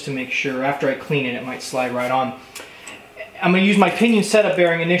of it just to make sure. After I clean it, it might slide right on. I'm going to use my pinion setup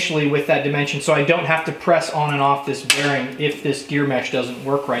bearing initially with that dimension so I don't have to press on and off this bearing if this gear mesh doesn't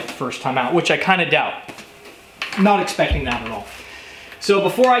work right the first time out, which I kind of doubt. I'm not expecting that at all. So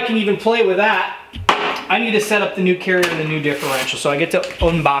before I can even play with that, I need to set up the new carrier and the new differential. So I get to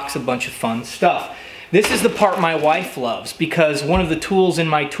unbox a bunch of fun stuff. This is the part my wife loves because one of the tools in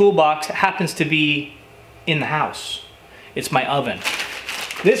my toolbox happens to be in the house. It's my oven.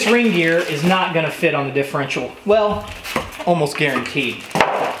 This ring gear is not going to fit on the differential. Well, almost guaranteed.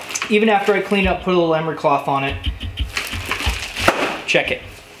 Even after I clean up, put a little emery cloth on it, check it.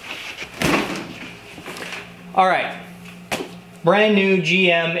 All right, brand new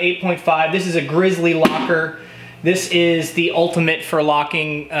GM 8.5. This is a Grizzly locker. This is the ultimate for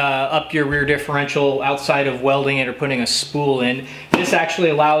locking up your rear differential outside of welding it or putting a spool in. This actually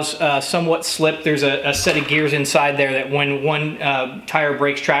allows somewhat slip. There's a set of gears inside there that when one tire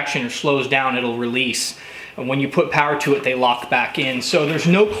breaks traction or slows down, it'll release. And when you put power to it, they lock back in. So there's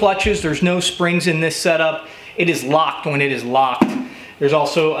no clutches, there's no springs in this setup. It is locked when it is locked. There's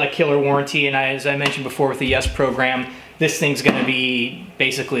also a killer warranty, and as I mentioned before with the YES program, this thing's gonna be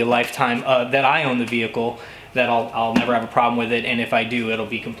basically a lifetime that I own the vehicle, that I'll never have a problem with it, and if I do, it'll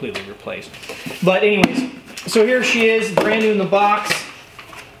be completely replaced. But anyways, so here she is, brand new in the box.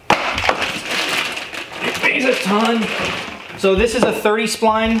 It weighs a ton. So this is a 30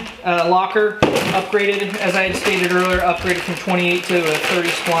 spline locker, upgraded, as I had stated earlier, upgraded from 28 to a 30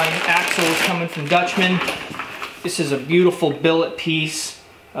 spline axle is coming from Dutchman. This is a beautiful billet piece.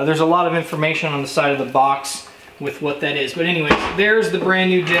 There's a lot of information on the side of the box with what that is. But anyways, there's the brand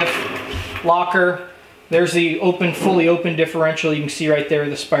new diff locker. There's the fully open differential. You can see right there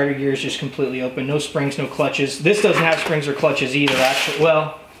the spider gear is just completely open. No springs, no clutches. This doesn't have springs or clutches either, actually.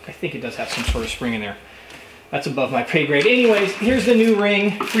 Well, I think it does have some sort of spring in there. That's above my pay grade. Anyways, here's the new ring,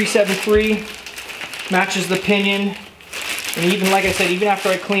 373. Matches the Pinion. And even, like I said, even after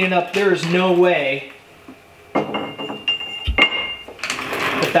I clean it up, there is no way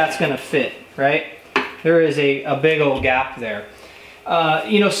that that's gonna fit, right? There is a big old gap there.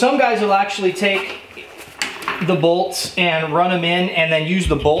 You know, some guys will actually take the bolts and run them in and then use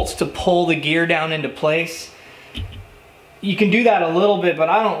the bolts to pull the gear down into place. You can do that a little bit, but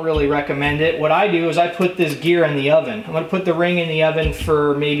I don't really recommend it. What I do is I put this gear in the oven. I'm gonna put the ring in the oven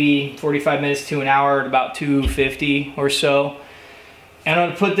for maybe 45 minutes to an hour at about 250 or so. And I'm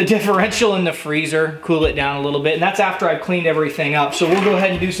gonna put the differential in the freezer, cool it down a little bit, and that's after I've cleaned everything up. So we'll go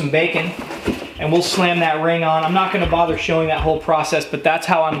ahead and do some baking and we'll slam that ring on. I'm not gonna bother showing that whole process, but that's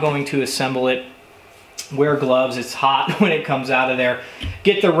how I'm going to assemble it. Wear gloves, it's hot when it comes out of there.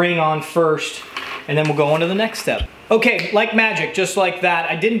 Get the ring on first, and then we'll go on to the next step. Okay, like magic, just like that.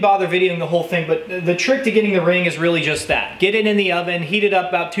 I didn't bother videoing the whole thing, but the trick to getting the ring is really just that. Get it in the oven, heat it up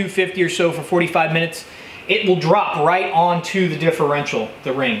about 250 or so for 45 minutes. It will drop right onto the differential,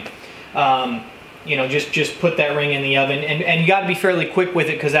 the ring. You know, just put that ring in the oven, and you got to be fairly quick with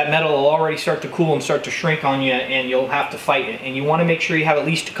it because that metal will already start to cool and start to shrink on you, and you'll have to fight it. And you want to make sure you have at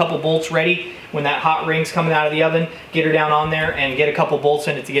least a couple bolts ready when that hot ring's coming out of the oven. Get her down on there and get a couple bolts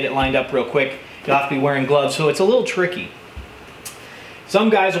in it to get it lined up real quick. You'll have to be wearing gloves, so it's a little tricky.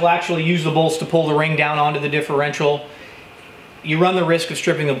 Some guys will actually use the bolts to pull the ring down onto the differential. You run the risk of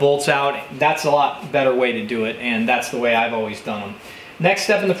stripping the bolts out. That's a lot better way to do it, and that's the way I've always done them. Next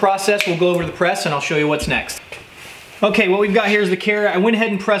step in the process, we'll go over to the press and I'll show you what's next. Okay, what we've got here is the carrier. I went ahead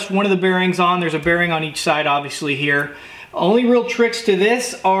and pressed one of the bearings on. There's a bearing on each side, obviously, here. Only real tricks to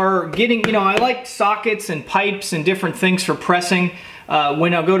this are getting, you know, I like sockets and pipes and different things for pressing.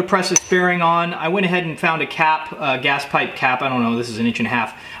 When I go to press this bearing on, I went ahead and found a cap, a gas pipe cap. I don't know, this is 1.5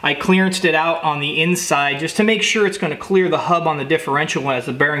 inches. I clearanced it out on the inside just to make sure it's going to clear the hub on the differential as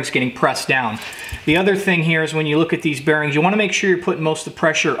the bearing's getting pressed down. The other thing here is when you look at these bearings, you want to make sure you're putting most of the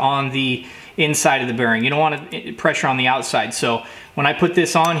pressure on the inside of the bearing. You don't want pressure on the outside. So when I put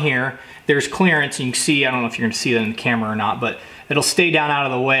this on here, there's clearance. You can see, I don't know if you're going to see that in the camera or not, but it'll stay down out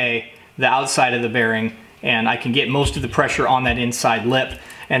of the way, the outside of the bearing, and I can get most of the pressure on that inside lip.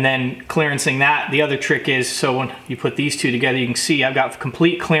 And then clearancing that, the other trick is, so when you put these two together, you can see I've got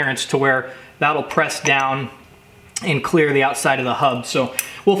complete clearance to where that'll press down and clear the outside of the hub. So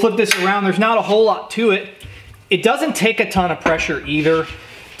we'll flip this around. There's not a whole lot to it. It doesn't take a ton of pressure either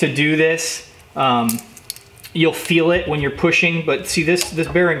to do this. You'll feel it when you're pushing, but see this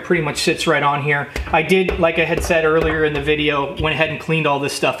bearing pretty much sits right on here. I did, like I had said earlier in the video, went ahead and cleaned all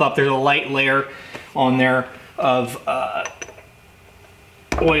this stuff up. There's a light layer on there of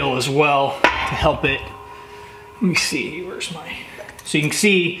oil as well to help it. Let me see, where's my... So you can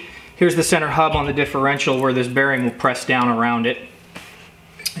see, here's the center hub on the differential where this bearing will press down around it.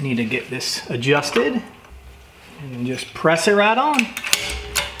 I need to get this adjusted. And then just press it right on.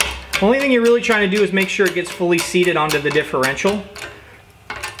 The only thing you're really trying to do is make sure it gets fully seated onto the differential.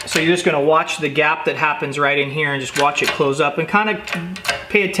 So you're just going to watch the gap that happens right in here and just watch it close up and kind of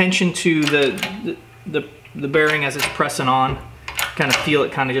pay attention to the bearing as it's pressing on. Kind of feel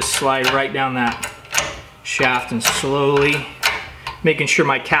it kind of just slide right down that shaft and slowly making sure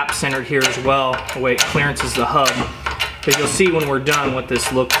my cap's centered here as well, the way it clearances the hub. Because you'll see when we're done what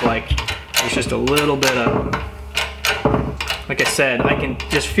this looks like. There's just a little bit of, like I said, I can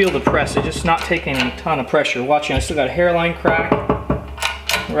just feel the press. It's just not taking a ton of pressure. Watching, I still got a hairline crack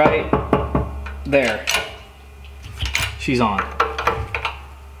right there. She's on.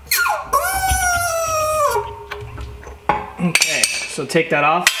 Okay, so take that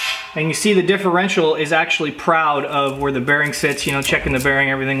off. And you see the differential is actually proud of where the bearing sits, you know, checking the bearing,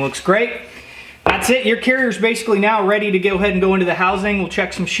 everything looks great. That's it, your carrier's basically now ready to go ahead and go into the housing. We'll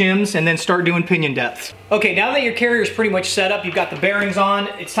check some shims and then start doing pinion depths. Okay, now that your carrier's pretty much set up, you've got the bearings on,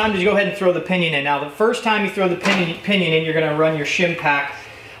 it's time to go ahead and throw the pinion in. Now the first time you throw the pinion in, you're gonna run your shim pack.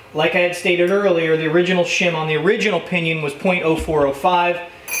 Like I had stated earlier, the original shim on the original pinion was 0.0405.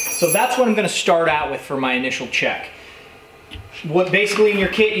 So that's what I'm gonna start out with for my initial check. What basically in your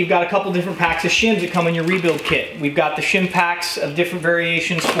kit, you've got a couple different packs of shims that come in your rebuild kit. We've got the shim packs of different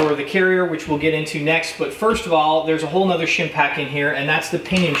variations for the carrier, which we'll get into next. But first of all, there's a whole nother shim pack in here, and that's the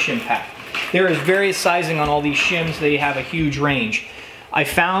Pinion shim pack. There is various sizing on all these shims. They have a huge range. I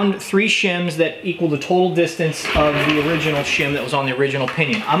found 3 shims that equal the total distance of the original shim that was on the original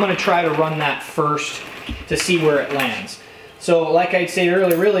Pinion. I'm gonna try to run that first to see where it lands. So like I said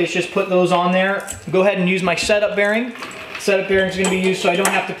earlier, really it's just put those on there. Go ahead and use my setup bearing. Setup bearing is going to be used so I don't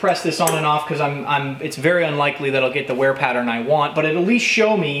have to press this on and off because it's very unlikely that I'll get the wear pattern I want, but it'll at least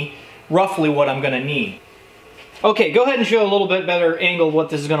show me roughly what I'm going to need. Okay, go ahead and show a little bit better angle of what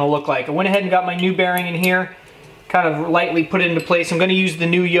this is going to look like. I went ahead and got my new bearing in here, kind of lightly put it into place. I'm going to use the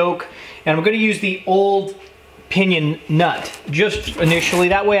new yoke, and I'm going to use the old Pinion nut just initially.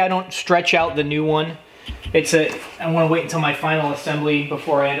 That way I don't stretch out the new one. I want to wait until my final assembly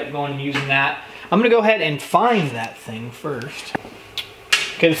before I end up going and using that. I'm going to go ahead and find that thing first.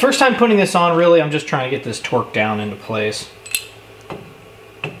 Okay, the first time putting this on, really, I'm just trying to get this torque down into place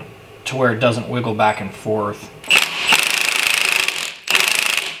to where it doesn't wiggle back and forth.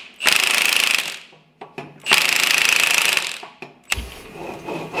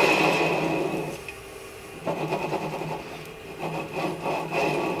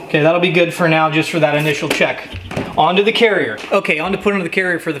 Okay, that'll be good for now, just for that initial check. Onto the carrier. Okay, on to put onto the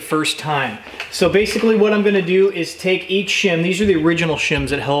carrier for the first time. So basically what I'm gonna do is take each shim, these are the original shims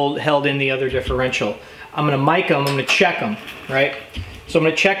that held in the other differential. I'm gonna mic them, I'm gonna check them, right? So I'm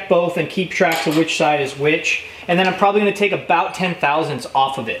gonna check both and keep track of which side is which, and then I'm probably gonna take about 10 thousandths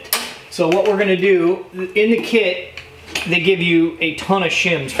off of it. So what we're gonna do, in the kit, they give you a ton of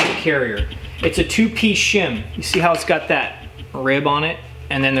shims for the carrier. It's a 2-piece shim. You see how it's got that rib on it?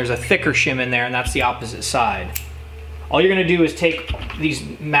 And then there's a thicker shim in there, and that's the opposite side. All you're gonna do is take these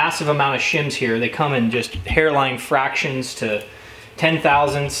massive amount of shims here. They come in just hairline fractions to 10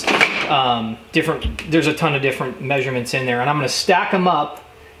 thousandths. There's a ton of different measurements in there. And I'm gonna stack them up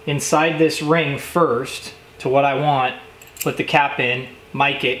inside this ring first to what I want, put the cap in,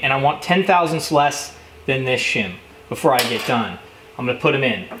 mic it, and I want 10 thousandths less than this shim before I get done. I'm gonna put them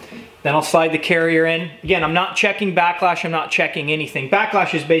in. Then I'll slide the carrier in. Again, I'm not checking backlash, I'm not checking anything.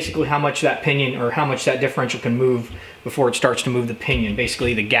 Backlash is basically how much that pinion or how much that differential can move before it starts to move the pinion,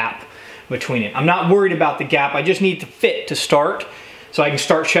 basically the gap between it. I'm not worried about the gap, I just need to fit to start so I can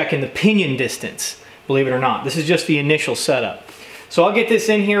start checking the pinion distance, believe it or not. This is just the initial setup. So I'll get this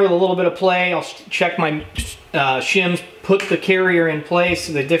in here with a little bit of play. I'll check my shims, put the carrier in place,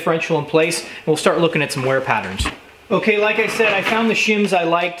 the differential in place, and we'll start looking at some wear patterns. Okay, like I said, I found the shims I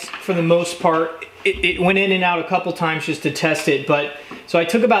liked for the most part. It went in and out a couple times just to test it, but so I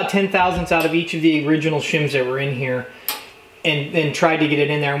took about 10 thousandths out of each of the original shims that were in here and tried to get it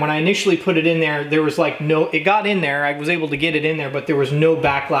in there. And when I initially put it in there, there was like it got in there, I was able to get it in there, but there was no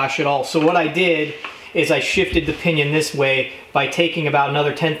backlash at all. So what I did is I shifted the pinion this way by taking about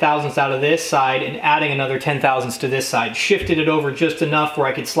another 10 thousandths out of this side and adding another 10 thousandths to this side. Shifted it over just enough where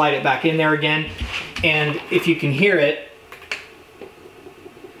I could slide it back in there again. And if you can hear it,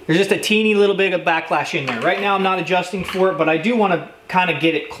 there's just a teeny little bit of backlash in there. Right now I'm not adjusting for it, but I do want to kind of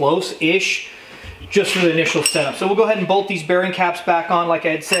get it close-ish just for the initial setup. So we'll go ahead and bolt these bearing caps back on. Like I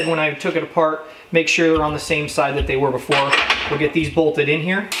had said when I took it apart, make sure they're on the same side that they were before. We'll get these bolted in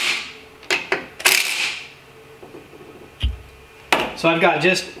here. So I've got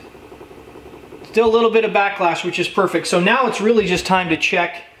just still a little bit of backlash, which is perfect. So now it's really just time to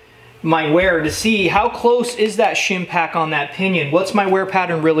check my wear to see how close is that shim pack on that pinion. What's my wear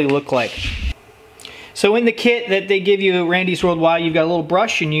pattern really look like? So in the kit that they give you at Randy's Worldwide, you've got a little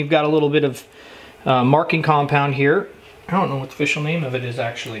brush and you've got a little bit of marking compound here. I don't know what the official name of it is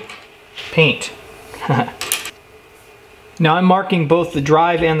actually. Paint. Now I'm marking both the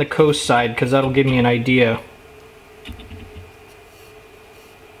drive and the coast side because that'll give me an idea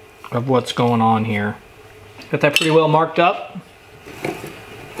of what's going on here. Got that pretty well marked up.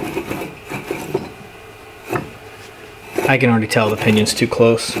 I can already tell the pinion's too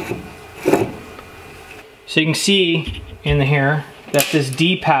close. So you can see in the hair that this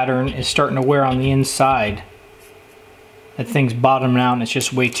D pattern is starting to wear on the inside. That thing's bottoming out and it's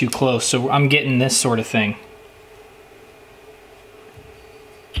just way too close. So I'm getting this sort of thing.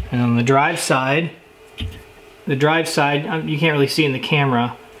 And on the drive side, you can't really see in the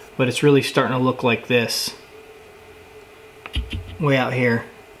camera, but it's really starting to look like this. Way out here.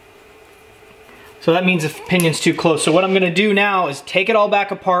 So that means the pinion's too close. So what I'm gonna do now is take it all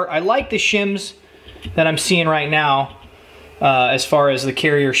back apart. I like the shims that I'm seeing right now as far as the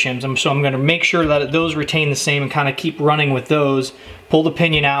carrier shims. So I'm gonna make sure that those retain the same and kind of keep running with those. Pull the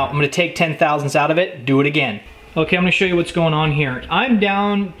pinion out. I'm gonna take 10,000ths out of it, do it again. Okay, I'm gonna show you what's going on here. I'm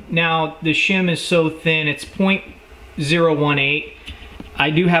down now, the shim is so thin, it's 0.018. I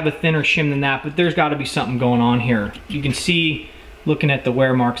do have a thinner shim than that, but there's gotta be something going on here. You can see, looking at the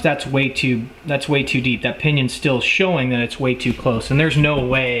wear marks, that's way too deep. That pinion's still showing that it's way too close, and there's no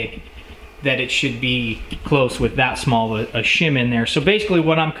way that it should be close with that small a shim in there. So basically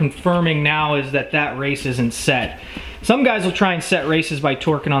what I'm confirming now is that that race isn't set. Some guys will try and set races by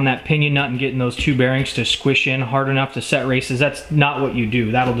torquing on that pinion nut and getting those two bearings to squish in hard enough to set races. That's not what you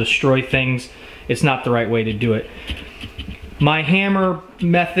do. That'll destroy things. It's not the right way to do it. My hammer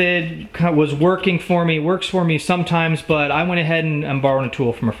method was working for me, works for me sometimes, but I went ahead and I'm borrowing a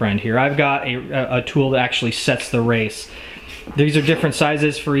tool from a friend here. I've got a tool that actually sets the race. These are different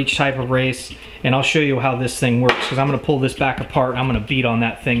sizes for each type of race, and I'll show you how this thing works, because I'm going to pull this back apart and I'm going to beat on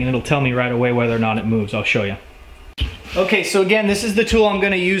that thing and it'll tell me right away whether or not it moves. I'll show you. Okay, so again, this is the tool I'm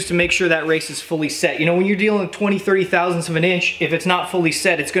going to use to make sure that race is fully set. You know, when you're dealing with 20-30 thousandths of an inch, if it's not fully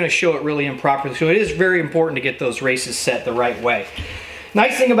set, it's going to show it really improperly. So it is very important to get those races set the right way.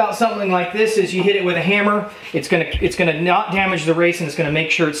 Nice thing about something like this is you hit it with a hammer, it's gonna not damage the race and it's gonna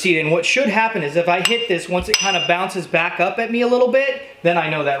make sure it's seated. And what should happen is if I hit this, once it kind of bounces back up at me a little bit, then I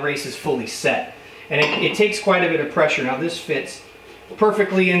know that race is fully set. And it takes quite a bit of pressure. Now this fits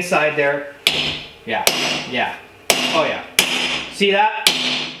perfectly inside there. Yeah, yeah, oh yeah. See that?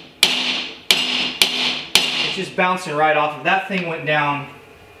 It's just bouncing right off. If that thing went down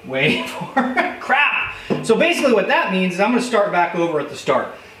way far, crap. So basically what that means is I'm going to start back over at the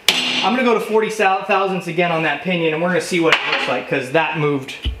start. I'm going to go to 40 thousandths again on that pinion and we're going to see what it looks like, because that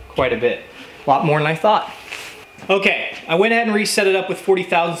moved quite a bit. A lot more than I thought. Okay, I went ahead and reset it up with 40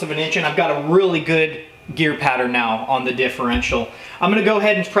 thousandths of an inch and I've got a really good gear pattern now on the differential. I'm going to go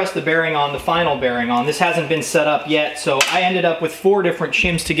ahead and press the bearing on, the final bearing on. This hasn't been set up yet, so I ended up with 4 different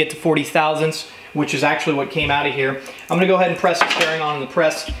shims to get to 40 thousandths, which is actually what came out of here. I'm going to go ahead and press this bearing on in the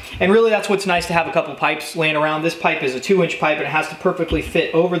press. And really that's what's nice to have a couple pipes laying around. This pipe is a 2-inch pipe and it has to perfectly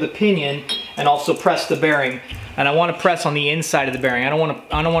fit over the pinion and also press the bearing. And I want to press on the inside of the bearing. I don't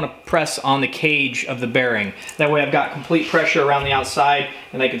want to press on the cage of the bearing. That way I've got complete pressure around the outside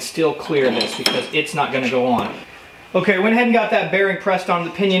and I can still clear this because it's not going to go on. Okay, I went ahead and got that bearing pressed on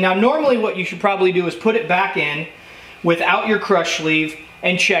the pinion. Now normally what you should probably do is put it back in without your crush sleeve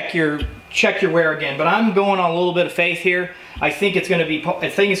and check your wear again. But I'm going on a little bit of faith here. I think it's going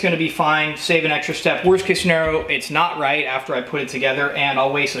to be fine. Save an extra step. Worst case scenario, it's not right after I put it together, and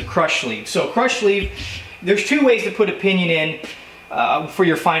I'll waste a crush sleeve. So crush sleeve, there's 2 ways to put a pinion in for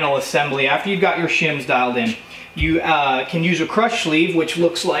your final assembly. After you've got your shims dialed in, you can use a crush sleeve, which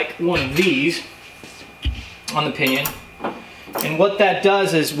looks like one of these on the pinion. And what that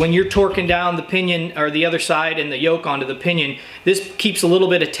does is when you're torquing down the pinion or the other side and the yoke onto the pinion, this keeps a little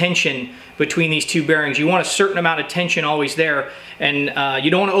bit of tension between these 2 bearings. You want a certain amount of tension always there, and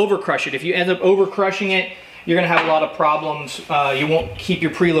you don't want to over crush it. If you end up over crushing it, you're going to have a lot of problems. You won't keep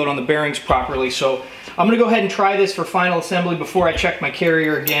your preload on the bearings properly. So I'm going to go ahead and try this for final assembly before I check my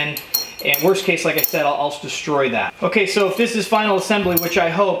carrier again. And worst case, like I said, I'll destroy that. Okay, so if this is final assembly, which I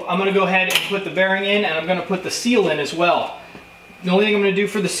hope, I'm going to go ahead and put the bearing in, and I'm going to put the seal in as well. The only thing I'm going to do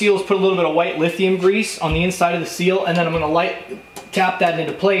for the seal is put a little bit of white lithium grease on the inside of the seal, and then I'm going to tap that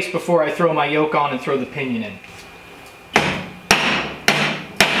into place before I throw my yoke on and throw the pinion in.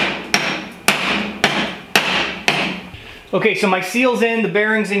 Okay, so my seal's in, the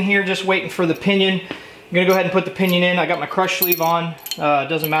bearing's in here, just waiting for the pinion. I'm gonna go ahead and put the pinion in. I got my crush sleeve on. It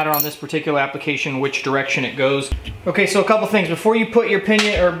doesn't matter on this particular application which direction it goes. Okay, so a couple things. Before you put your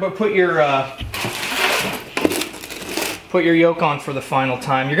pinion, or put your yoke on for the final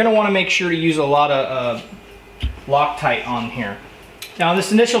time, you're gonna wanna make sure to use a lot of Loctite on here. Now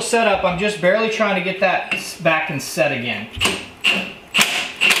this initial setup, I'm just barely trying to get that back and set again.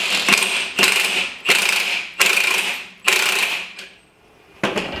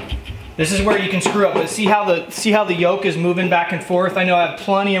 This is where you can screw up, but see how the yoke is moving back and forth? I know I have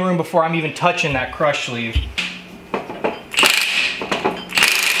plenty of room before I'm even touching that crush sleeve.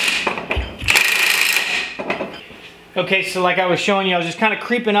 Okay, so like I was showing you, I was just kind of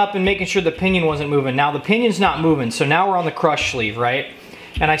creeping up and making sure the pinion wasn't moving. Now the pinion's not moving, so now we're on the crush sleeve, right?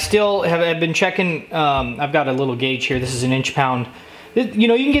 And I still have been checking, I've got a little gauge here, this is an inch-pound. You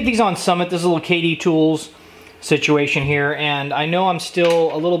know, you can get these on Summit, this is a little KD Tools situation here, and I know I'm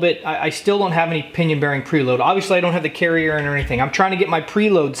still a little bit, I still don't have any pinion bearing preload. Obviously I don't have the carrier in or anything. I'm trying to get my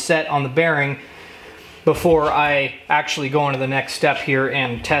preload set on the bearing before I actually go into the next step here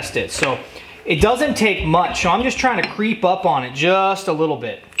and test it. So it doesn't take much, so I'm just trying to creep up on it just a little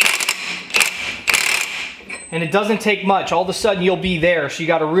bit. And it doesn't take much. All of a sudden you'll be there, so you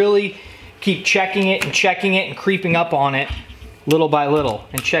got to really keep checking it and creeping up on it little by little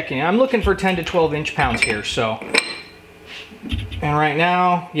and checking it. I'm looking for 10 to 12 inch-pounds here, so. And right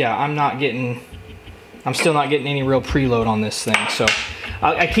now, yeah, I'm still not getting any real preload on this thing. So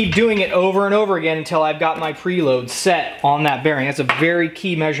I keep doing it over and over again until I've got my preload set on that bearing. That's a very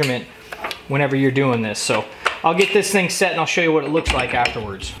key measurement whenever you're doing this. So I'll get this thing set and I'll show you what it looks like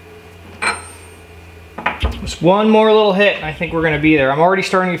afterwards. Just one more little hit and I think we're gonna be there. I'm already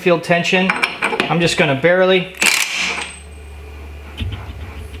starting to feel tension. I'm just gonna barely.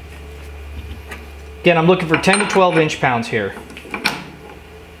 Again, I'm looking for 10 to 12 inch-pounds here.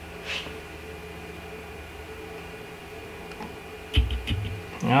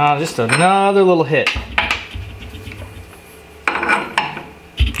 Just another little hit.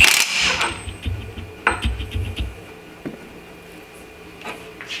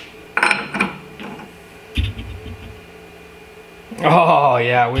 Oh,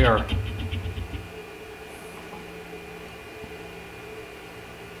 yeah, we are.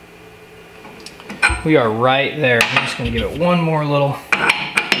 We are right there. I'm just going to give it one more little.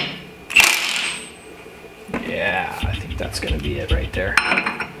 Yeah, I think that's going to be it right there.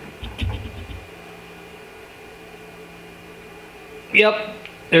 Yep,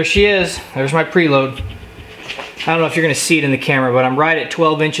 there she is. There's my preload. I don't know if you're going to see it in the camera, but I'm right at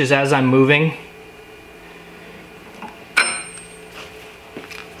 12 inches as I'm moving.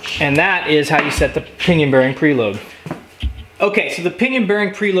 And that is how you set the pinion bearing preload. Okay, so the pinion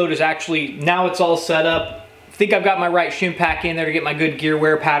bearing preload is actually, now it's all set up. I think I've got my right shim pack in there to get my good gear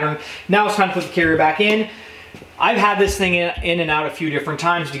wear pattern. Now it's time to put the carrier back in. I've had this thing in and out a few different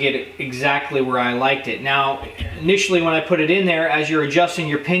times to get it exactly where I liked it. Now, initially when I put it in there, as you're adjusting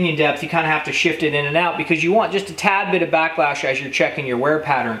your pinion depth, you kind of have to shift it in and out because you want just a tad bit of backlash as you're checking your wear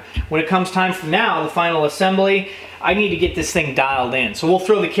pattern. When it comes time for now, the final assembly, I need to get this thing dialed in. So we'll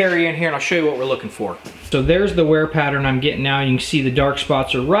throw the carrier in here and I'll show you what we're looking for. So there's the wear pattern I'm getting now. You can see the dark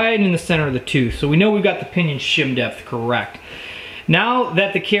spots are right in the center of the tooth. So we know we've got the pinion shim depth correct. Now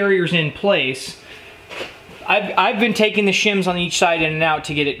that the carrier's in place, I've been taking the shims on each side in and out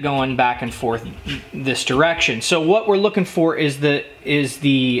to get it going back and forth this direction. So what we're looking for is the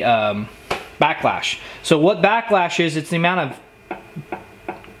backlash. So what backlash is, it's the amount of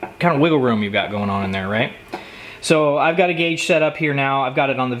kind of wiggle room you've got going on in there, right? So I've got a gauge set up here now. I've got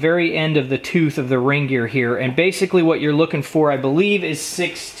it on the very end of the tooth of the ring gear here. And basically what you're looking for, I believe, is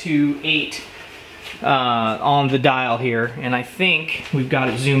 6 to 8 on the dial here. And I think we've got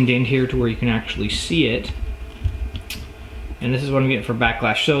it zoomed in here to where you can actually see it. And this is what I'm getting for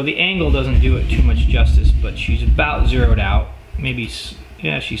backlash. So the angle doesn't do it too much justice, but she's about zeroed out. Maybe,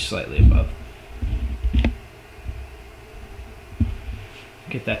 yeah, she's slightly above.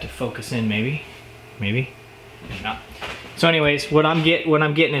 Get that to focus in, maybe. Maybe. No. So anyways, what I'm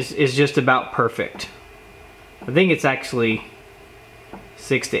getting is just about perfect. I think it's actually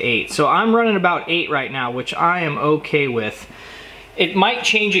 6 to 8. So I'm running about 8 right now, which I am okay with. It might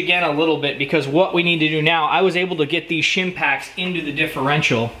change again a little bit because what we need to do now, I was able to get these shim packs into the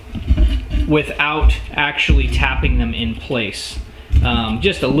differential without actually tapping them in place.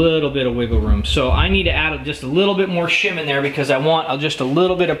 Just a little bit of wiggle room. So I need to add just a little bit more shim in there because I want just a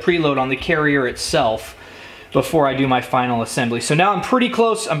little bit of preload on the carrier itself before I do my final assembly. So now I'm pretty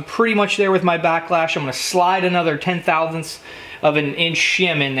close. I'm pretty much there with my backlash. I'm going to slide another 10 thousandths of an inch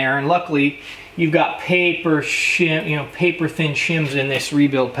shim in there, and luckily you've got paper shim, you know, paper thin shims in this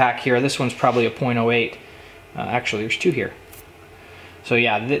rebuild pack here. This one's probably a 0.08. Actually, there's two here. So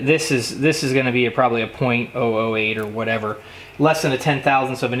yeah, this is going to be probably a 0.008 or whatever, less than a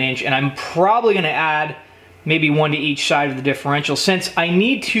 10,000th of an inch. And I'm probably going to add maybe one to each side of the differential. Since I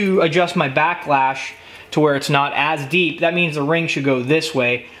need to adjust my backlash to where it's not as deep, that means the ring should go this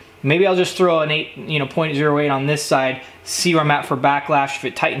way. Maybe I'll just throw an 0.08 on this side, see where I'm at for backlash. If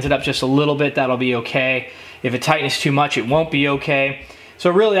it tightens it up just a little bit, that'll be okay. If it tightens too much, it won't be okay.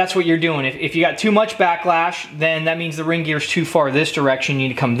 So really, that's what you're doing. If you got too much backlash, then that means the ring gear's too far this direction, you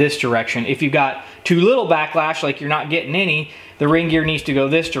need to come this direction. If you've got too little backlash, like you're not getting any, the ring gear needs to go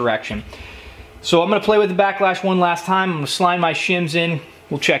this direction. So I'm gonna play with the backlash one last time. I'm gonna slide my shims in.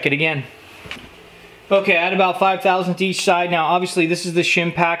 We'll check it again. Okay, I had about 5,000th each side. Now, obviously, this is the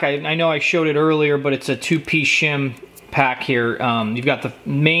shim pack. I know I showed it earlier, but it's a two-piece shim pack here. You've got the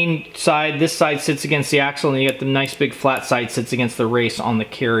main side. This side sits against the axle, and you got the nice big flat side sits against the race on the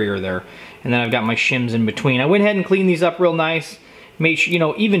carrier there. And then I've got my shims in between. I went ahead and cleaned these up real nice. Made sure, you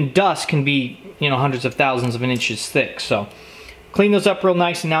know, even dust can be, you know, hundreds of thousands of inches thick. So, clean those up real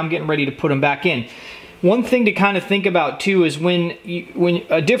nice, and now I'm getting ready to put them back in. One thing to kind of think about too is when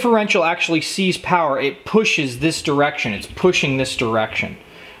a differential actually sees power, it pushes this direction. It's pushing this direction,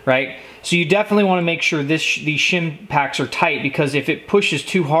 right? So you definitely want to make sure these shim packs are tight, because if it pushes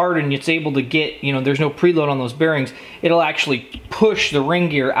too hard and it's able to get, you know, there's no preload on those bearings, it'll actually push the ring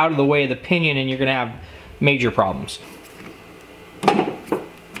gear out of the way of the pinion, and you're going to have major problems.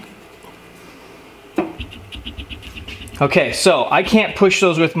 Okay, so I can't push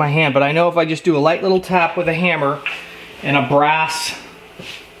those with my hand, but I know if I just do a light little tap with a hammer and a brass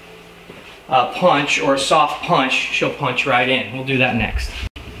punch or a soft punch, she'll punch right in. We'll do that next.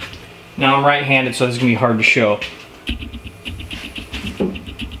 Now I'm right-handed, so this is going to be hard to show.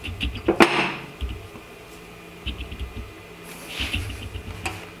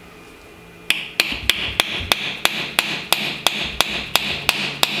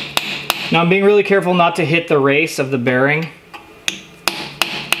 Now I'm being really careful not to hit the race of the bearing.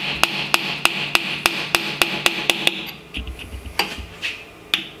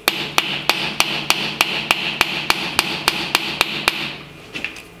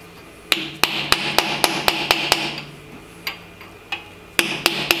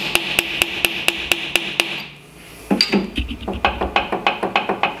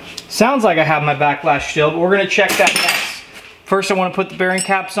 Sounds like I have my backlash still, but we're going to check that next. First, I want to put the bearing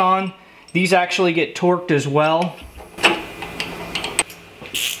caps on. These actually get torqued as well.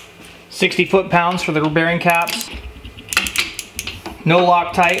 60 foot-pounds for the bearing caps. No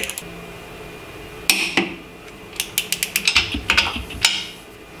Loctite.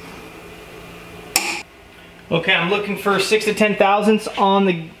 Okay, I'm looking for 6 to 10 thousandths on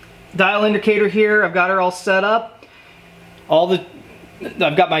the dial indicator here. I've got her all set up.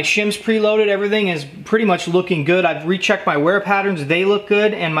 I've got my shims preloaded. Everything is pretty much looking good. I've rechecked my wear patterns. They look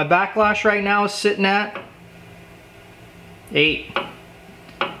good. And my backlash right now is sitting at 8.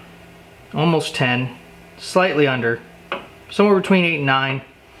 Almost 10. Slightly under. Somewhere between 8 and 9.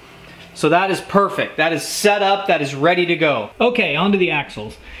 So that is perfect. That is set up. That is ready to go. Okay, onto the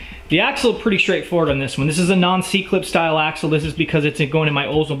axles. The axle pretty straightforward on this one. This is a non-C-clip style axle. This is because it's going in my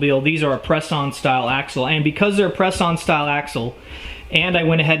Oldsmobile. These are a press-on style axle. And because they're a press-on style axle, and I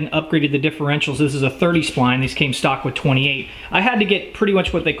went ahead and upgraded the differentials. This is a 30 spline. These came stock with 28. I had to get pretty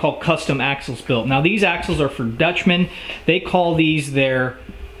much what they call custom axles built. Now these axles are for Dutchman. They call these their,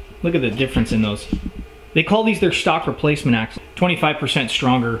 look at the difference in those. They call these their stock replacement axles. 25%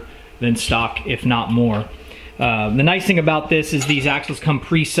 stronger than stock, if not more. The nice thing about this is these axles come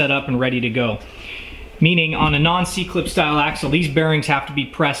pre-set up and ready to go. Meaning on a non-C-clip style axle, these bearings have to be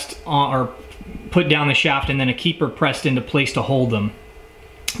pressed on, or put down the shaft, and then a keeper pressed into place to hold them.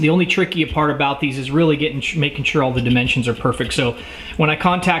 The only tricky part about these is really making sure all the dimensions are perfect. So when I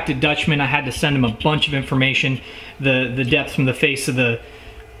contacted Dutchman, I had to send him a bunch of information. The depth from the face of the,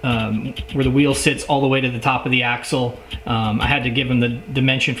 where the wheel sits all the way to the top of the axle. I had to give him the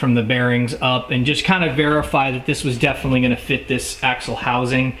dimension from the bearings up and just kind of verify that this was definitely going to fit this axle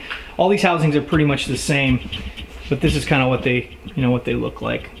housing. All these housings are pretty much the same, but this is kind of what they, you know, what they look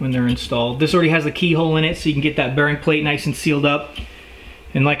like when they're installed. This already has a keyhole in it, so you can get that bearing plate nice and sealed up.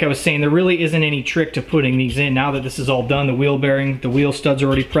 And like I was saying, there really isn't any trick to putting these in. Now that this is all done, the wheel bearing, the wheel studs are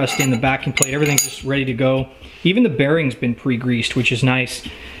already pressed in, the backing plate, everything's just ready to go. Even the bearing's been pre-greased, which is nice.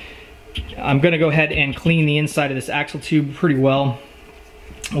 I'm gonna go ahead and clean the inside of this axle tube pretty well.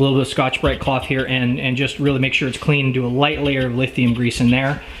 A little bit of Scotch-Brite cloth here, and just really make sure it's clean. Do a light layer of lithium grease in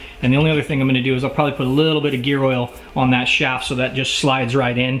there. And the only other thing I'm gonna do is I'll probably put a little bit of gear oil on that shaft so that just slides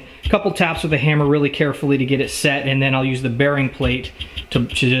right in. A couple taps with the hammer really carefully to get it set, and then I'll use the bearing plate to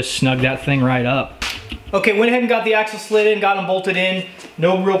just snug that thing right up. Okay, went ahead and got the axle slid in, got them bolted in.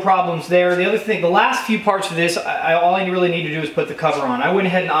 No real problems there. The other thing, the last few parts of this, all I really need to do is put the cover on. I went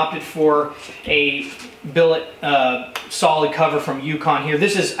ahead and opted for a billet solid cover from Yukon here.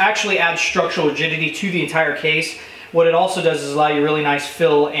 This actually adds structural rigidity to the entire case. What it also does is allow you really nice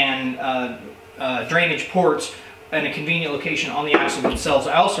fill and drainage ports in a convenient location on the axle themselves.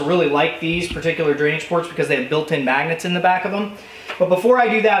 I also really like these particular drainage ports because they have built-in magnets in the back of them. But before I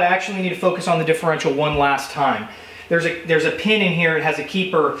do that, I actually need to focus on the differential one last time. There's a pin in here, it has a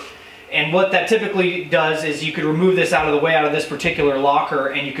keeper, and what that typically does is you could remove this out of the way out of this particular locker,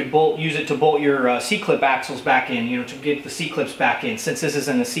 and you could use it to bolt your C-clip axles back in, you know, to get the C-clips back in. Since this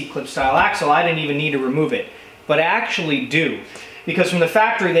isn't a C-clip style axle, I didn't even need to remove it. But I actually do, because from the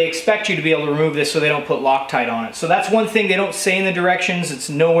factory they expect you to be able to remove this so they don't put Loctite on it. So that's one thing they don't say in the directions, it's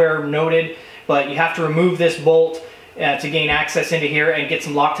nowhere noted, but you have to remove this bolt to gain access into here and get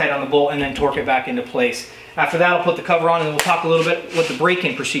some Loctite on the bolt and then torque it back into place. After that, I'll put the cover on and we'll talk a little bit what the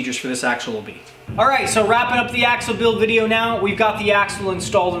break-in procedures for this axle will be. Alright, so wrapping up the axle build video now, we've got the axle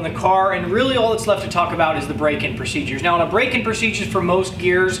installed in the car, and really all that's left to talk about is the break-in procedures. Now, on a break-in procedures for most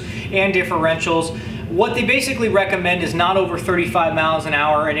gears and differentials, what they basically recommend is not over 35 miles an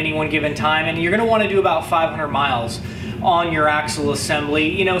hour at any one given time, and you're going to want to do about 500 miles on your axle assembly.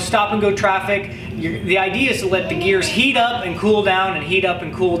 You know, stop and go traffic. The idea is to let the gears heat up and cool down and heat up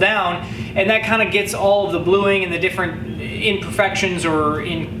and cool down, and that kind of gets all of the bluing and the different imperfections or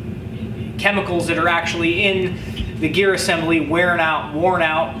in chemicals that are actually in the gear assembly wearing out, worn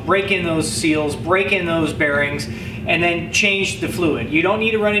out, break in those seals, break in those bearings, and then change the fluid. You don't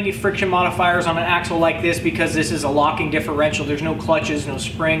need to run any friction modifiers on an axle like this because this is a locking differential. There's no clutches, no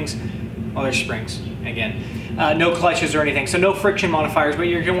springs. Oh, there's springs again. No clutches or anything, so no friction modifiers, but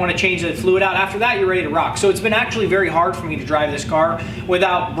you're going to want to change the fluid out. After that, you're ready to rock. So it's been actually very hard for me to drive this car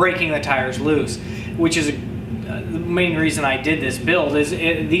without breaking the tires loose, which is the main reason I did this build. Is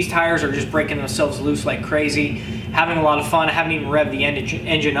these tires are just breaking themselves loose like crazy, having a lot of fun. I haven't even revved the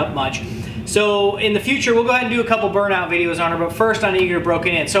engine up much. So in the future, we'll go ahead and do a couple burnout videos on her, but first I need you to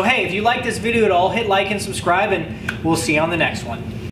broken in. So hey, if you like this video at all, hit like and subscribe, and we'll see you on the next one.